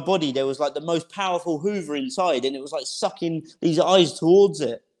inside my body, there was like the most powerful Hoover inside, and it was like sucking these eyes towards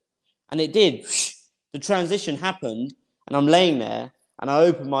it. And it did. The transition happened, and I'm laying there, and I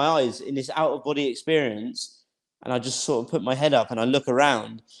open my eyes in this out-of-body experience, and I just sort of put my head up, and I look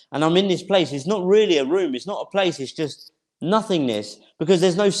around, and I'm in this place. It's not really a room. It's not a place. It's just nothingness, because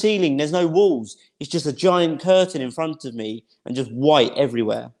there's no ceiling. There's no walls. It's just a giant curtain in front of me, and just white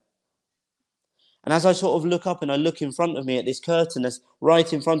everywhere. And as I sort of look up and I look in front of me at this curtain that's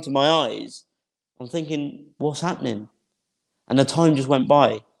right in front of my eyes, I'm thinking, what's happening? And the time just went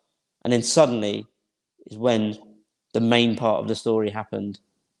by. And then suddenly is when the main part of the story happened.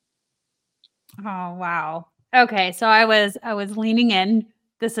 Oh, wow. Okay, so I was leaning in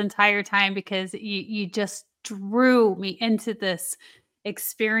this entire time because you just drew me into this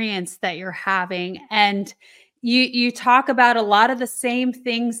experience that you're having, and you talk about a lot of the same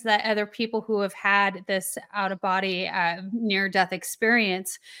things that other people who have had this out of body near death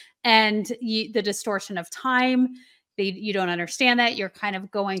experience, and the distortion of time. You don't understand that you're kind of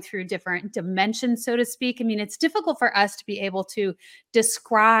going through different dimensions, so to speak. I mean, it's difficult for us to be able to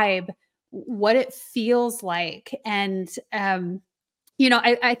describe what it feels like. And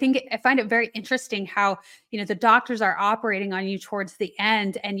I think I find it very interesting how, the doctors are operating on you towards the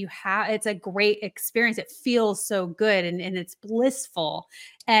end, and it's a great experience. It feels so good, and it's blissful.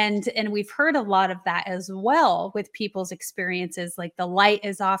 And we've heard a lot of that as well with people's experiences. Like, the light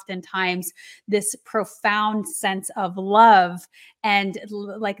is oftentimes this profound sense of love, and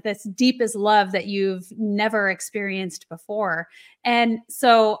like this deepest love that you've never experienced before. And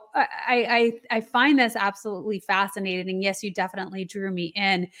so I find this absolutely fascinating. And yes, you definitely drew me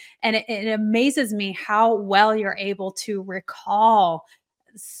in. And it amazes me how well you're able to recall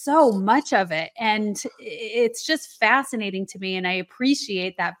so much of it. And it's just fascinating to me. And I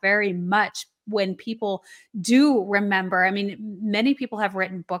appreciate that very much when people do remember. I mean, many people have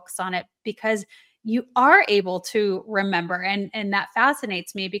written books on it because you are able to remember. And that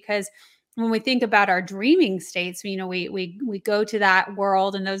fascinates me because when we think about our dreaming states, we go to that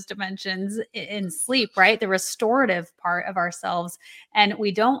world and those dimensions in sleep, right? The restorative part of ourselves, and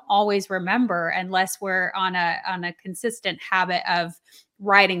we don't always remember unless we're on a consistent habit of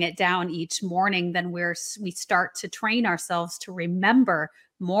writing it down each morning. Then we start to train ourselves to remember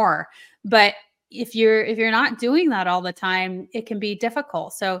more. But if you're not doing that all the time, it can be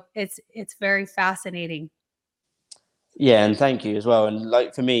difficult. So it's very fascinating. Yeah, and thank you as well. And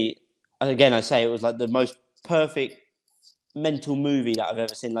like for me, again, I say it was like the most perfect mental movie that I've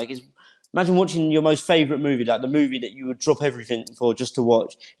ever seen. Like, imagine watching your most favorite movie, like the movie that you would drop everything for just to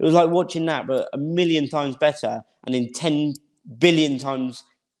watch. It was like watching that, but a million times better and in 10 billion times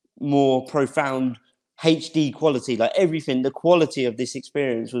more profound HD quality. Like everything, the quality of this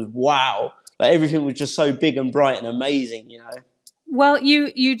experience was wow. Like everything was just so big and bright and amazing. Well,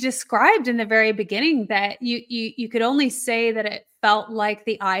 you described in the very beginning that you could only say that it felt like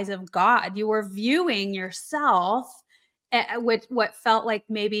the eyes of God. You were viewing yourself with what felt like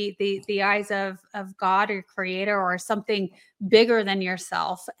maybe the eyes of God or Creator or something bigger than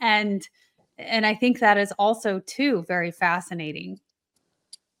yourself. And I think that is also too very fascinating.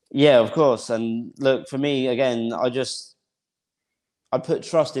 Yeah, of course. And look, for me, again, I put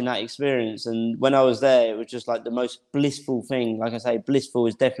trust in that experience. And when I was there, it was just like the most blissful thing. Like I say, blissful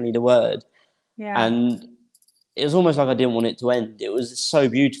is definitely the word. Yeah. And it was almost like I didn't want it to end. It was so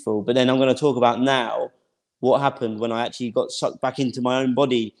beautiful. But then I'm going to talk about now what happened when I actually got sucked back into my own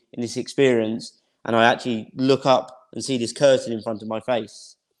body in this experience. And I actually look up and see this curtain in front of my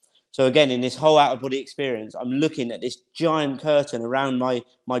face. So again, in this whole out of body experience, I'm looking at this giant curtain around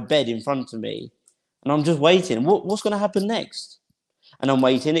my bed in front of me. And I'm just waiting. What's going to happen next? And I'm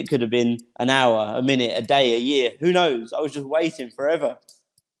waiting. It could have been an hour, a minute, a day, a year. Who knows? I was just waiting forever.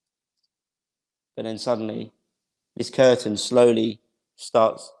 But then suddenly, this curtain slowly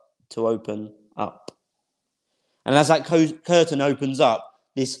starts to open up. And as that curtain opens up,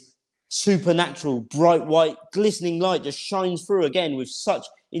 this supernatural, bright white, glistening light just shines through again with such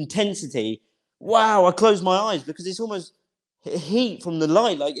intensity. Wow, I close my eyes because it's almost heat from the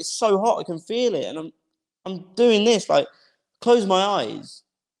light. Like, it's so hot, I can feel it. And I'm doing this, like, close my eyes.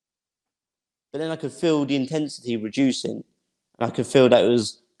 But then I could feel the intensity reducing. And I could feel that it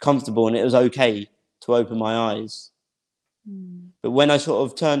was comfortable and it was okay to open my eyes. But when I sort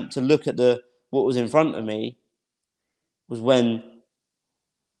of turned to look at what was in front of me, was when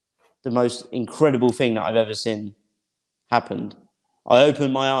the most incredible thing that I've ever seen happened. I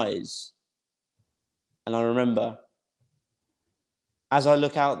opened my eyes and I remember as I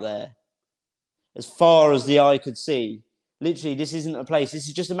look out there, as far as the eye could see, literally, this isn't a place. This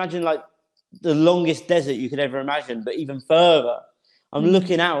is just imagine like the longest desert you could ever imagine, but even further. I'm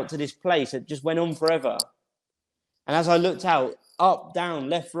looking out to this place that just went on forever. And as I looked out, up, down,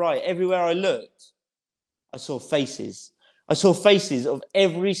 left, right, everywhere I looked, I saw faces. I saw faces of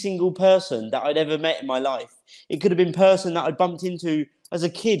every single person that I'd ever met in my life. It could have been a person that I bumped into as a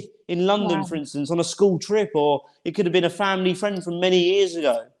kid in London, Wow. for instance, on a school trip, or it could have been a family friend from many years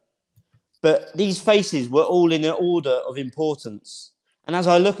ago. But these faces were all in an order of importance. And as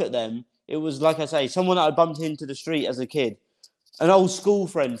I look at them, It was, like I say, someone that I bumped into the street as a kid, an old school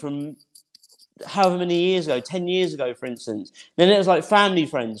friend from however many years ago, 10 years ago, for instance. Then it was like family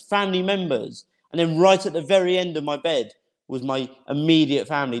friends, family members. And then right at the very end of my bed was my immediate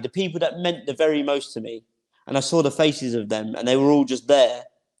family, the people that meant the very most to me. And I saw the faces of them, and they were all just there.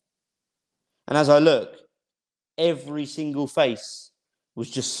 And as I look, every single face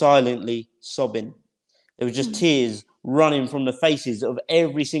was just silently sobbing. There was just tears running from the faces of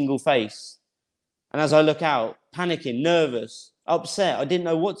every single face. And as I look out, panicking, nervous, upset, I didn't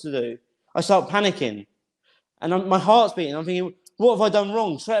know what to do. I start panicking, and my heart's beating. I'm thinking, what have I done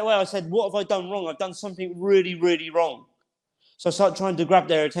wrong? Straight away, I said, what have I done wrong? I've done something really, really wrong. So I start trying to grab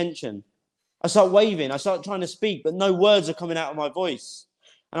their attention. I start waving. I start trying to speak, but no words are coming out of my voice.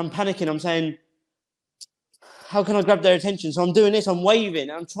 And I'm panicking. I'm saying, how can I grab their attention? So I'm doing this. I'm waving.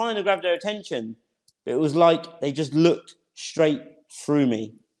 I'm trying to grab their attention. But it was like they just looked straight through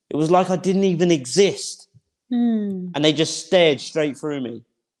me. It was like I didn't even exist. And they just stared straight through me.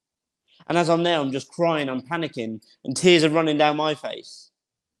 And as I'm there, I'm just crying, I'm panicking, and tears are running down my face.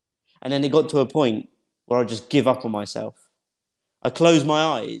 And then it got to a point where I just give up on myself. I closed my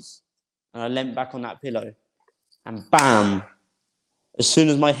eyes and I leant back on that pillow. And bam! As soon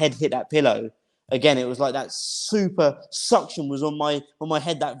as my head hit that pillow, again, it was like that super suction was on my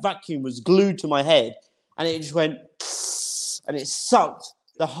head. That vacuum was glued to my head. And it just went, and it sucked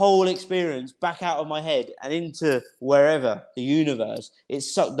the whole experience back out of my head and into wherever, the universe. It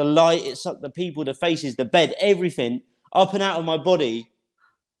sucked the light, it sucked the people, the faces, the bed, everything up and out of my body.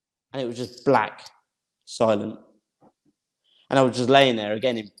 And it was just black, silent. And I was just laying there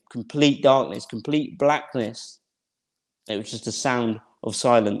again in complete darkness, complete blackness. It was just a sound of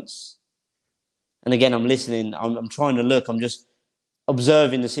silence. And again, I'm listening, I'm trying to look, I'm just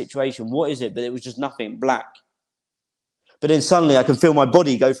observing the situation. What is it? But it was just nothing, black. But then suddenly I can feel my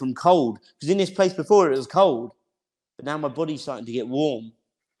body go from cold. Because in this place before it was cold. But now my body's starting to get warm.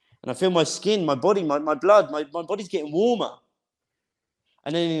 And I feel my skin, my body, my blood, my body's getting warmer.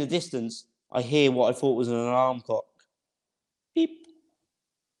 And then in the distance, I hear what I thought was an alarm clock. Beep.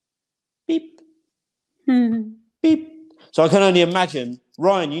 Beep. Beep. So I can only imagine,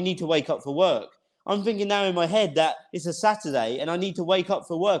 Ryan, you need to wake up for work. I'm thinking now in my head that it's a Saturday and I need to wake up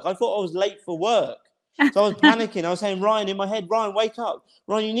for work. I thought I was late for work. So I was panicking. I was saying, Ryan, in my head, Ryan, wake up.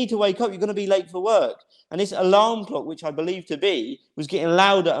 Ryan, you need to wake up. You're going to be late for work. And this alarm clock, which I believe to be, was getting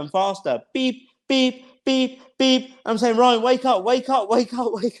louder and faster. Beep, beep, beep, beep. I'm saying, Ryan, wake up, wake up, wake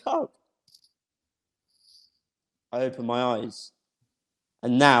up, wake up. I open my eyes.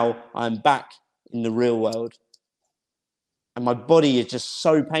 And now I'm back in the real world. And my body is just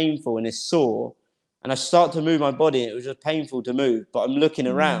so painful and it's sore. And I start to move my body and it was just painful to move. But I'm looking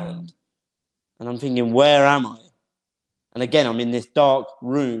around. And I'm thinking, where am I? And again, I'm in this dark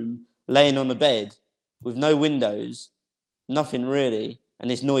room, laying on the bed with no windows, nothing really. And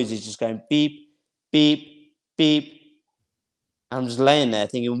this noise is just going beep, beep, beep. And I'm just laying there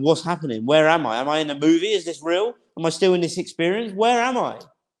thinking, what's happening? Where am I? Am I in a movie? Is this real? Am I still in this experience? Where am I?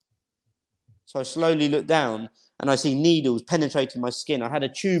 So I slowly look down and I see needles penetrating my skin. I had a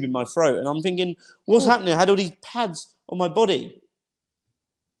tube in my throat and I'm thinking, what's happening? I had all these pads on my body.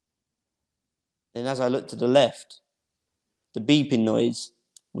 Then as I looked to the left, the beeping noise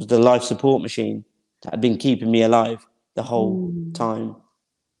was the life support machine that had been keeping me alive the whole time.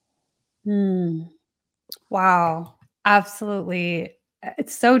 Wow. Absolutely.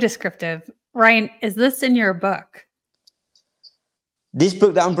 It's so descriptive. Ryan, is this in your book? This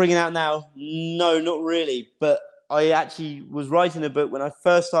book that I'm bringing out now, no, not really. But I actually was writing a book when I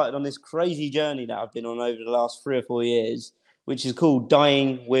first started on this crazy journey that I've been on over the last 3 or 4 years, which is called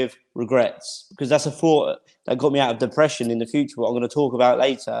Dying with Regrets, because that's a thought that got me out of depression in the future, what I'm going to talk about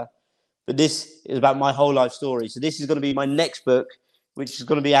later. But this is about my whole life story. So this is going to be my next book, which is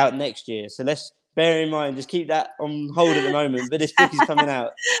going to be out next year. So let's bear in mind, just keep that on hold at the moment. But this book is coming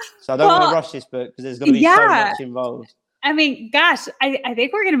out. So I don't want to rush this book because there's going to be so much involved. I mean, gosh, I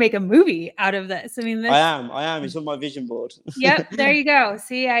think we're going to make a movie out of this. I mean, I am. It's on my vision board. Yep. There you go.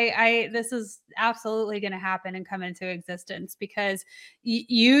 See, this is absolutely going to happen and come into existence because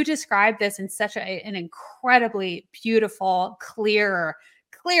you described this in such an incredibly beautiful, clear,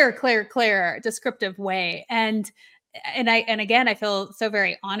 descriptive way. And again, I feel so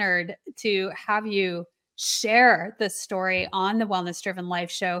very honored to have you share this story on the Wellness Driven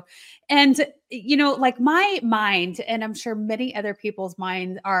Life Show. And, like my mind, and I'm sure many other people's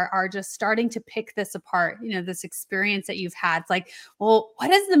minds are just starting to pick this apart, this experience that you've had. It's like, well,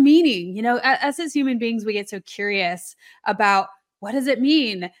 what is the meaning? As human beings, we get so curious about what does it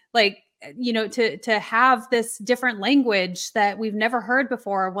mean? Like, to have this different language that we've never heard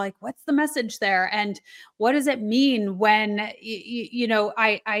before. Like, what's the message there? And what does it mean when,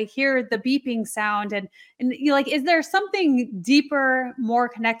 I hear the beeping sound and you're like, is there something deeper, more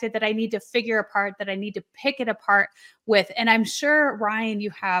connected that I need to figure apart, that I need to pick it apart with? And I'm sure, Ryan,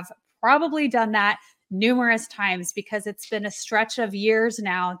 you have probably done that numerous times, because it's been a stretch of years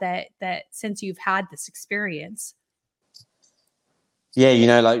now that since you've had this experience.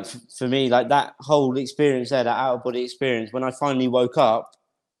 Yeah, like for me, like that whole experience there, that out of body experience, when I finally woke up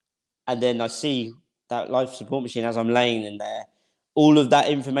and then I see that life support machine as I'm laying in there, all of that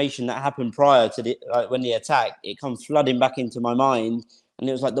information that happened prior to when the attack, it comes flooding back into my mind, and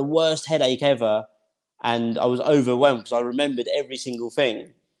it was like the worst headache ever, and I was overwhelmed because I remembered every single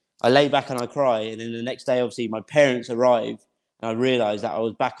thing. I lay back and I cry, and then the next day, obviously, my parents arrived, and I realised that I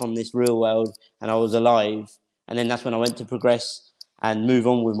was back on this real world and I was alive, and then that's when I went to progress and move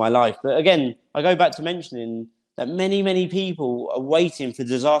on with my life. But again, I go back to mentioning that many, many people are waiting for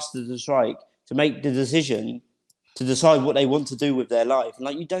disaster to strike to make the decision to decide what they want to do with their life. And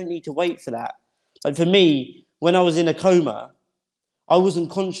like, you don't need to wait for that. Like for me, when I was in a coma, I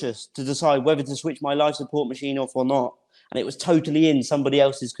wasn't conscious to decide whether to switch my life support machine off or not. And it was totally in somebody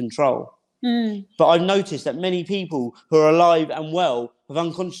else's control. But I've noticed that many people who are alive and well have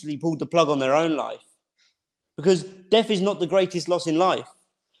unconsciously pulled the plug on their own life. Because death is not the greatest loss in life.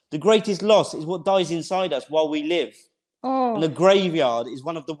 The greatest loss is what dies inside us while we live. And the graveyard is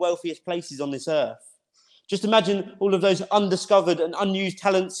one of the wealthiest places on this earth. Just imagine all of those undiscovered and unused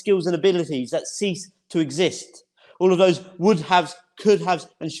talents, skills, and abilities that cease to exist. All of those would haves, could haves,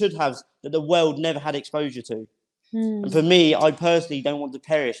 and should haves that the world never had exposure to. And for me, I personally don't want to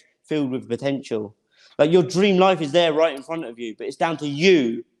perish filled with potential. Like, your dream life is there right in front of you, but it's down to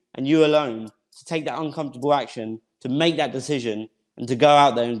you and you alone to take that uncomfortable action, to make that decision, and to go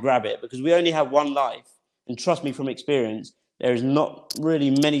out there and grab it, because we only have one life. And trust me from experience, there is not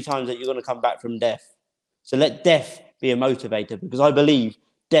really many times that you're going to come back from death. So let death be a motivator, because I believe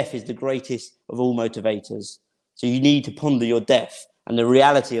death is the greatest of all motivators. So you need to ponder your death and the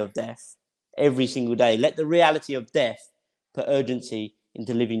reality of death every single day. Let the reality of death put urgency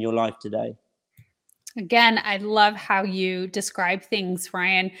into living your life today. Again, I love how you describe things,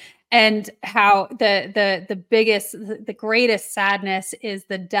 Ryan, and how the biggest, the greatest sadness is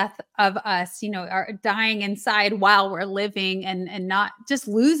the death of us, are dying inside while we're living, and not just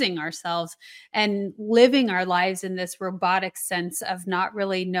losing ourselves and living our lives in this robotic sense of not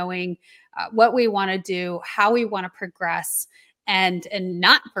really knowing what we want to do, how we want to progress, and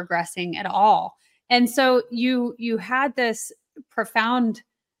not progressing at all. And so you had this profound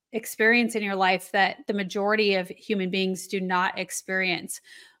experience in your life that the majority of human beings do not experience.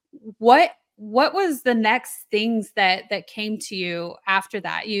 What was the next things that came to you after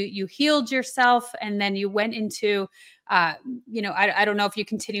that? You healed yourself, and then you went into I don't know if you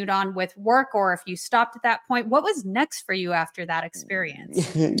continued on with work or if you stopped at that point. What was next for you after that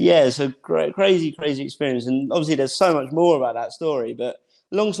experience? Yeah, it's a crazy experience, and obviously there's so much more about that story, but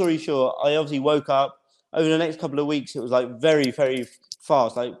long story short, I obviously woke up. Over the next couple of weeks, it was like very, very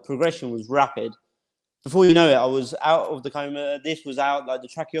fast. Like, progression was rapid. Before you know it, I was out of the coma. This was out, like the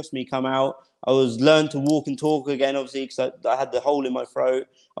tracheostomy come out. I was learned to walk and talk again, obviously, because I had the hole in my throat.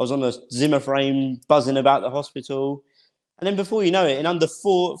 I was on a Zimmer frame, buzzing about the hospital. And then before you know it, in under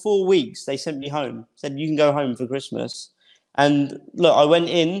four weeks, they sent me home. Said, you can go home for Christmas. And look, I went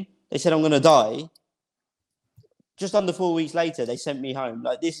in. They said, I'm going to die. Just under 4 weeks later, they sent me home.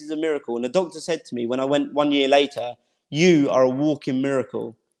 Like, this is a miracle. And the doctor said to me when I went 1 year later, you are a walking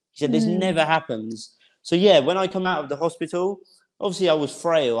miracle. He said, this never happens. So yeah, when I come out of the hospital, obviously I was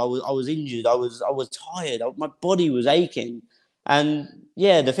frail. I was injured. I was tired. My body was aching. And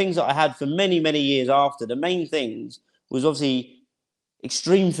yeah, the things that I had for many, many years after, the main things was obviously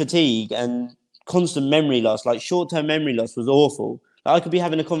extreme fatigue and constant memory loss. Like, short-term memory loss was awful. Like, I could be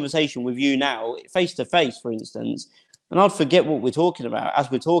having a conversation with you now, face to face, for instance, and I'd forget what we're talking about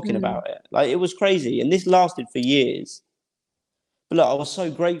as we're talking about it. Like, it was crazy. And this lasted for years. But look, I was so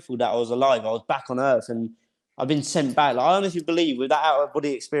grateful that I was alive. I was back on Earth, and I've been sent back. Like, I honestly believe with that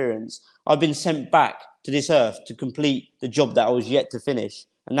out-of-body experience, I've been sent back to this Earth to complete the job that I was yet to finish.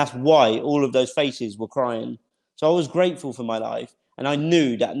 And that's why all of those faces were crying. So I was grateful for my life. And I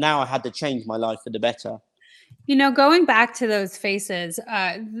knew that now I had to change my life for the better. Going back to those faces,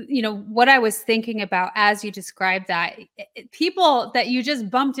 what I was thinking about as you described that, people that you just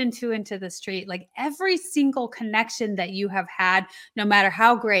bumped into the street, like every single connection that you have had, no matter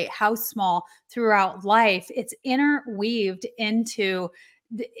how great, how small throughout life, it's interweaved into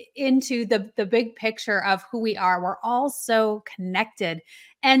the big picture of who we are. We're all so connected.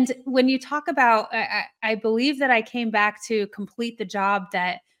 And when you talk about, I believe that I came back to complete the job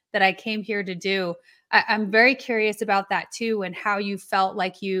that I came here to do. I'm very curious about that too, and how you felt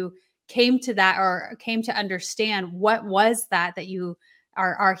like you came to that, or came to understand what was that you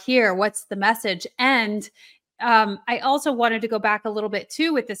are here. What's the message? And I also wanted to go back a little bit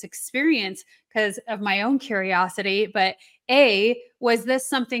too with this experience because of my own curiosity. But was this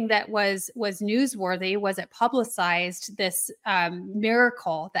something that was newsworthy? Was it publicized? This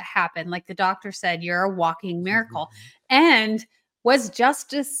miracle that happened, like the doctor said, you're a walking miracle, and was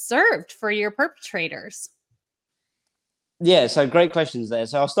justice served for your perpetrators? Yeah, so great questions there.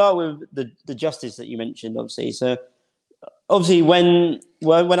 So I'll start with the justice that you mentioned, obviously. So obviously, when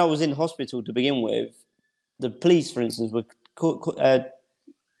I was in hospital to begin with, the police, for instance, were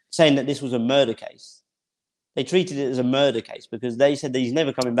saying that this was a murder case. They treated it as a murder case because they said that he's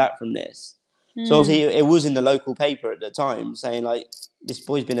never coming back from this. So obviously, it was in the local paper at the time saying like, this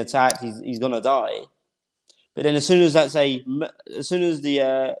boy's been attacked, he's gonna die. But then as soon as I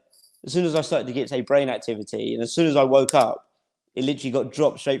started to get, say, brain activity, and as soon as I woke up, it literally got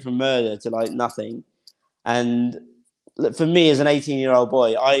dropped straight from murder to like nothing. And look, for me as an 18-year-old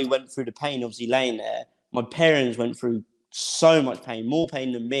boy, I went through the pain, obviously laying there. My parents went through so much pain, more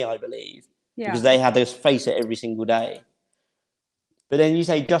pain than me, I believe, because they had to face it every single day. But then you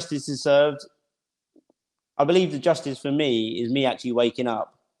say justice is served. I believe the justice for me is me actually waking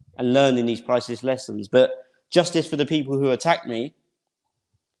up and learning these priceless lessons. But justice for the people who attacked me,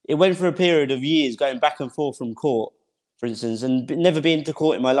 it went for a period of years going back and forth from court, for instance, and never been to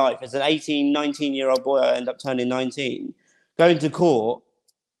court in my life. As an 18, 19-year-old boy, I ended up turning 19, going to court,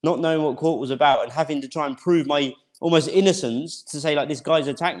 not knowing what court was about, and having to try and prove my almost innocence to say, like, this guy's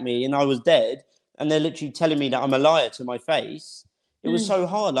attacked me and I was dead, and they're literally telling me that I'm a liar to my face. It was so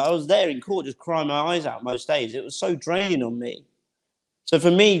hard. Like, I was there in court just crying my eyes out most days. It was so draining on me. So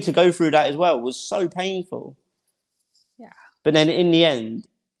for me to go through that as well was so painful. Yeah. But then in the end,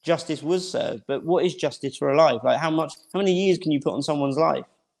 justice was served. But what is justice for a life? Like, how many years can you put on someone's life?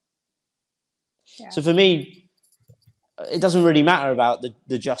 Yeah. So for me, it doesn't really matter about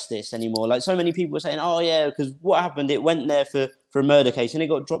the justice anymore. Like, so many people are saying, oh yeah, because what happened, it went there for a murder case and it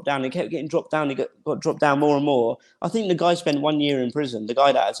got dropped down. It kept getting dropped down. It got dropped down more and more. I think the guy spent 1 year in prison, the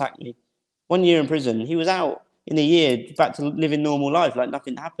guy that attacked me. 1 year in prison. He was out in a year, back to living normal life, like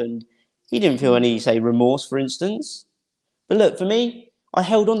nothing happened. He didn't feel any, say, remorse, for instance. But look, for me, I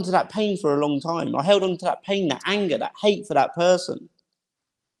held on to that pain for a long time. I held on to that pain, that anger, that hate for that person.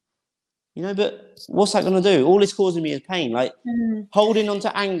 You know, but what's that going to do? All it's causing me is pain. Like, holding on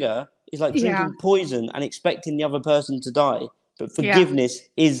to anger is like drinking poison and expecting the other person to die. But forgiveness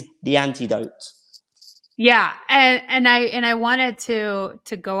is the antidote. Yeah, and I wanted to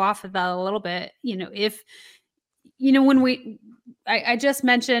go off of that a little bit. You know, if when I just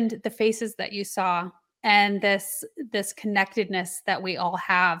mentioned the faces that you saw and this connectedness that we all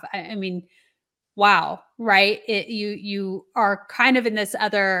have. I mean, wow, right? You are kind of in this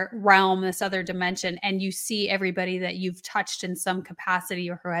other realm, this other dimension, and you see everybody that you've touched in some capacity,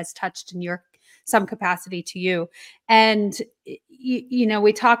 or who has touched in some capacity to you. And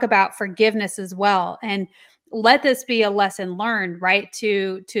we talk about forgiveness as well, and let this be a lesson learned, right?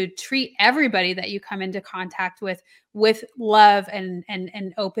 To treat everybody that you come into contact with love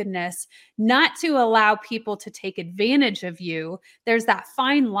and openness, not to allow people to take advantage of you. There's that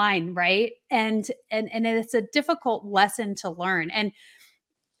fine line, right? And it's a difficult lesson to learn. And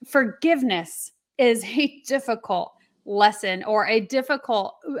forgiveness is a difficult lesson, or a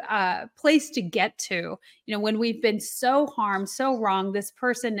difficult place to get to. When we've been so harmed, so wrong, this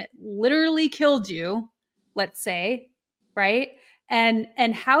person literally killed you, let's say, right? And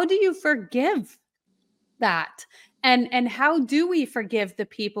how do you forgive that? And how do we forgive the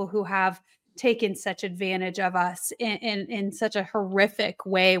people who have taken such advantage of us in such a horrific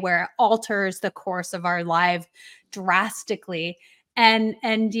way, where it alters the course of our life drastically?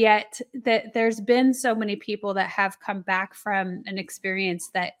 And yet that there's been so many people that have come back from an experience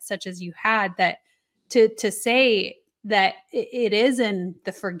that, such as you had, that to say that it is in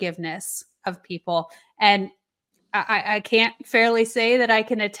the forgiveness of people. And I can't fairly say that I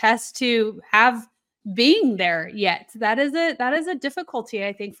can attest to have being there yet. That is a difficulty,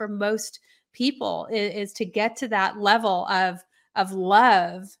 I think, for most people, is to get to that level of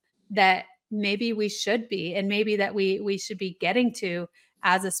love that maybe we should be, and maybe that we should be getting to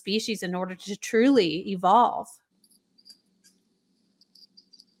as a species, in order to truly evolve.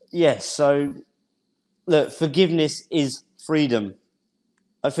 Yes. So look, forgiveness is freedom.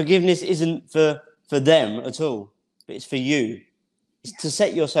 Forgiveness isn't for them at all, but it's for you. It's to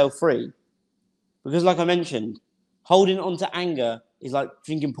set yourself free. Because like I mentioned, holding on to anger is like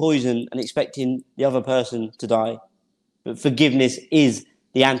drinking poison and expecting the other person to die. But forgiveness is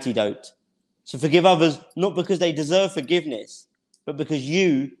the antidote. So forgive others, not because they deserve forgiveness, but because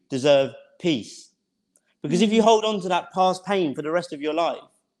you deserve peace. Because if you hold on to that past pain for the rest of your life,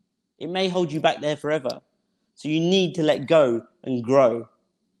 it may hold you back there forever. So you need to let go and grow.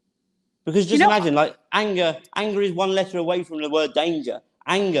 Because just imagine, like anger is one letter away from the word danger.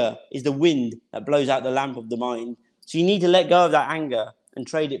 Anger is the wind that blows out the lamp of the mind. So you need to let go of that anger and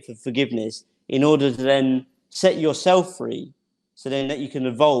trade it for forgiveness in order to then set yourself free, so then that you can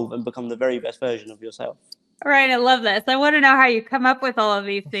evolve and become the very best version of yourself. All right, I love this. I want to know how you come up with all of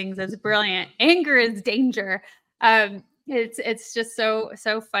these things. It's brilliant. Anger is danger. It's just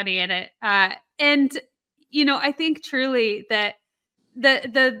so funny in it. And I think truly that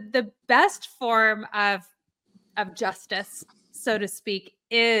the best form of justice, so to speak,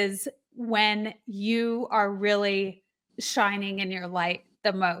 is when you are really shining in your light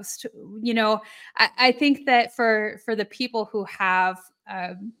the most. I think that for the people who have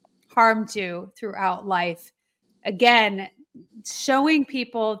harmed you throughout life, again, showing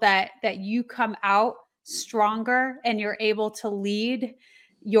people that you come out stronger and you're able to lead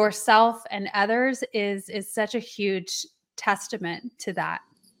yourself and others is such a huge testament to that.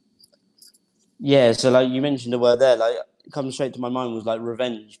 Yeah, so like you mentioned the word there, like it comes straight to my mind was like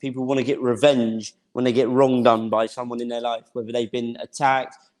revenge. People want to get revenge when they get wrong done by someone in their life, whether they've been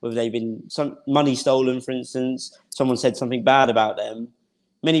attacked, whether they've been some money stolen, for instance, someone said something bad about them.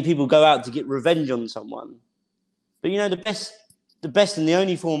 Many people go out to get revenge on someone. But the best and the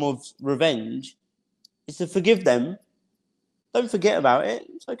only form of revenge is to forgive them. Don't forget about it.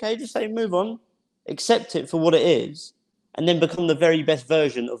 It's okay, just say move on. Accept it for what it is, and then become the very best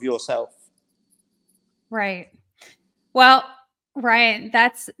version of yourself. Right. Well, Ryan,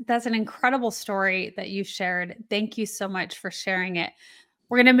 that's an incredible story that you shared. Thank you so much for sharing it.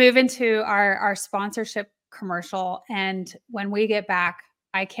 We're going to move into our sponsorship commercial. And when we get back,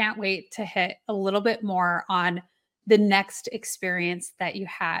 I can't wait to hit a little bit more on the next experience that you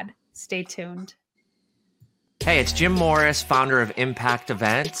had. Stay tuned. Hey, it's Jim Morris, founder of Impact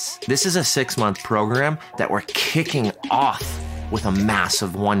Events. This is a 6-month program that we're kicking off with a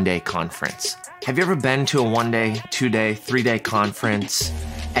massive one-day conference. Have you ever been to a 1-day, 2-day, 3-day conference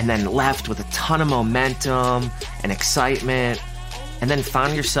and then left with a ton of momentum and excitement and then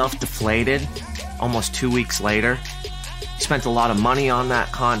found yourself deflated almost 2 weeks later? You spent a lot of money on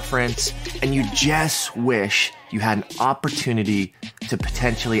that conference and you just wish you had an opportunity to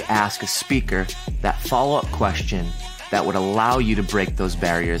potentially ask a speaker that follow-up question that would allow you to break those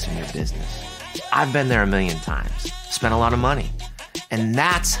barriers in your business. I've been there a million times, spent a lot of money. And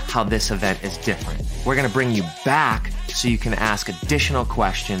that's how this event is different. We're going to bring you back so you can ask additional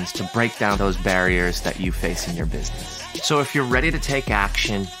questions to break down those barriers that you face in your business. So if you're ready to take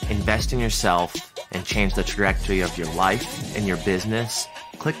action, invest in yourself, and change the trajectory of your life and your business,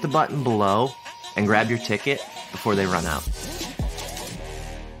 click the button below and grab your ticket before they run out.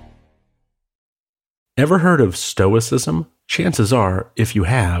 Ever heard of Stoicism? Chances are, if you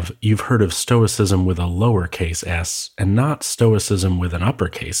have, you've heard of Stoicism with a lowercase s and not Stoicism with an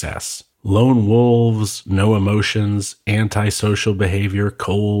uppercase S. Lone wolves, no emotions, antisocial behavior,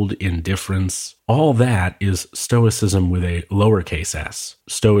 cold indifference. All that is Stoicism with a lowercase s.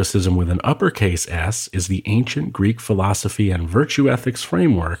 Stoicism with an uppercase S is the ancient Greek philosophy and virtue ethics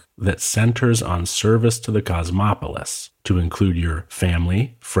framework that centers on service to the cosmopolis, to include your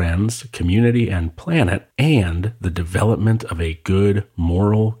family, friends, community, and planet, and the development of a good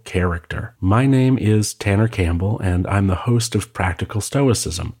moral character. My name is Tanner Campbell, and I'm the host of Practical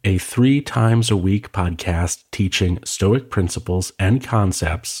Stoicism, a 3 times a week podcast teaching Stoic principles and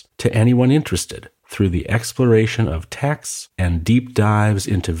concepts to anyone interested through the exploration of texts and deep dives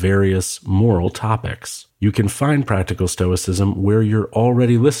into various moral topics. You can find Practical Stoicism where you're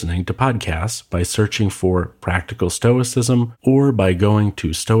already listening to podcasts by searching for Practical Stoicism or by going to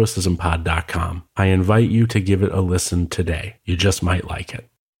stoicismpod.com. I invite you to give it a listen today. You just might like it.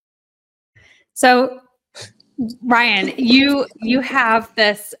 So, Ryan, you have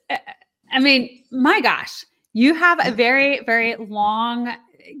this, I mean, my gosh, you have a very, very long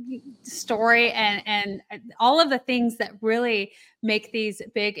story and all of the things that really make these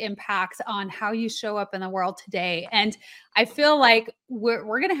big impacts on how you show up in the world today. And I feel like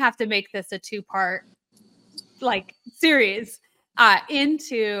we're going to have to make this a 2-part series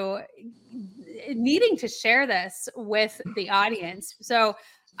into needing to share this with the audience. So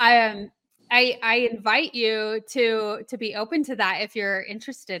I invite you to be open to that if you're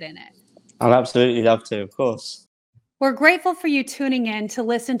interested in it. I'd absolutely love to, of course. We're grateful for you tuning in to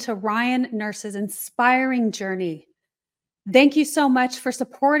listen to Ryan Nurse's inspiring journey. Thank you so much for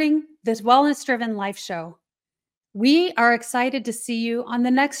supporting this wellness-driven life show. We are excited to see you on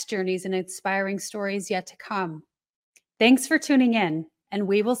the next journeys and inspiring stories yet to come. Thanks for tuning in, and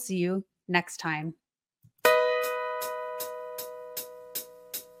we will see you next time.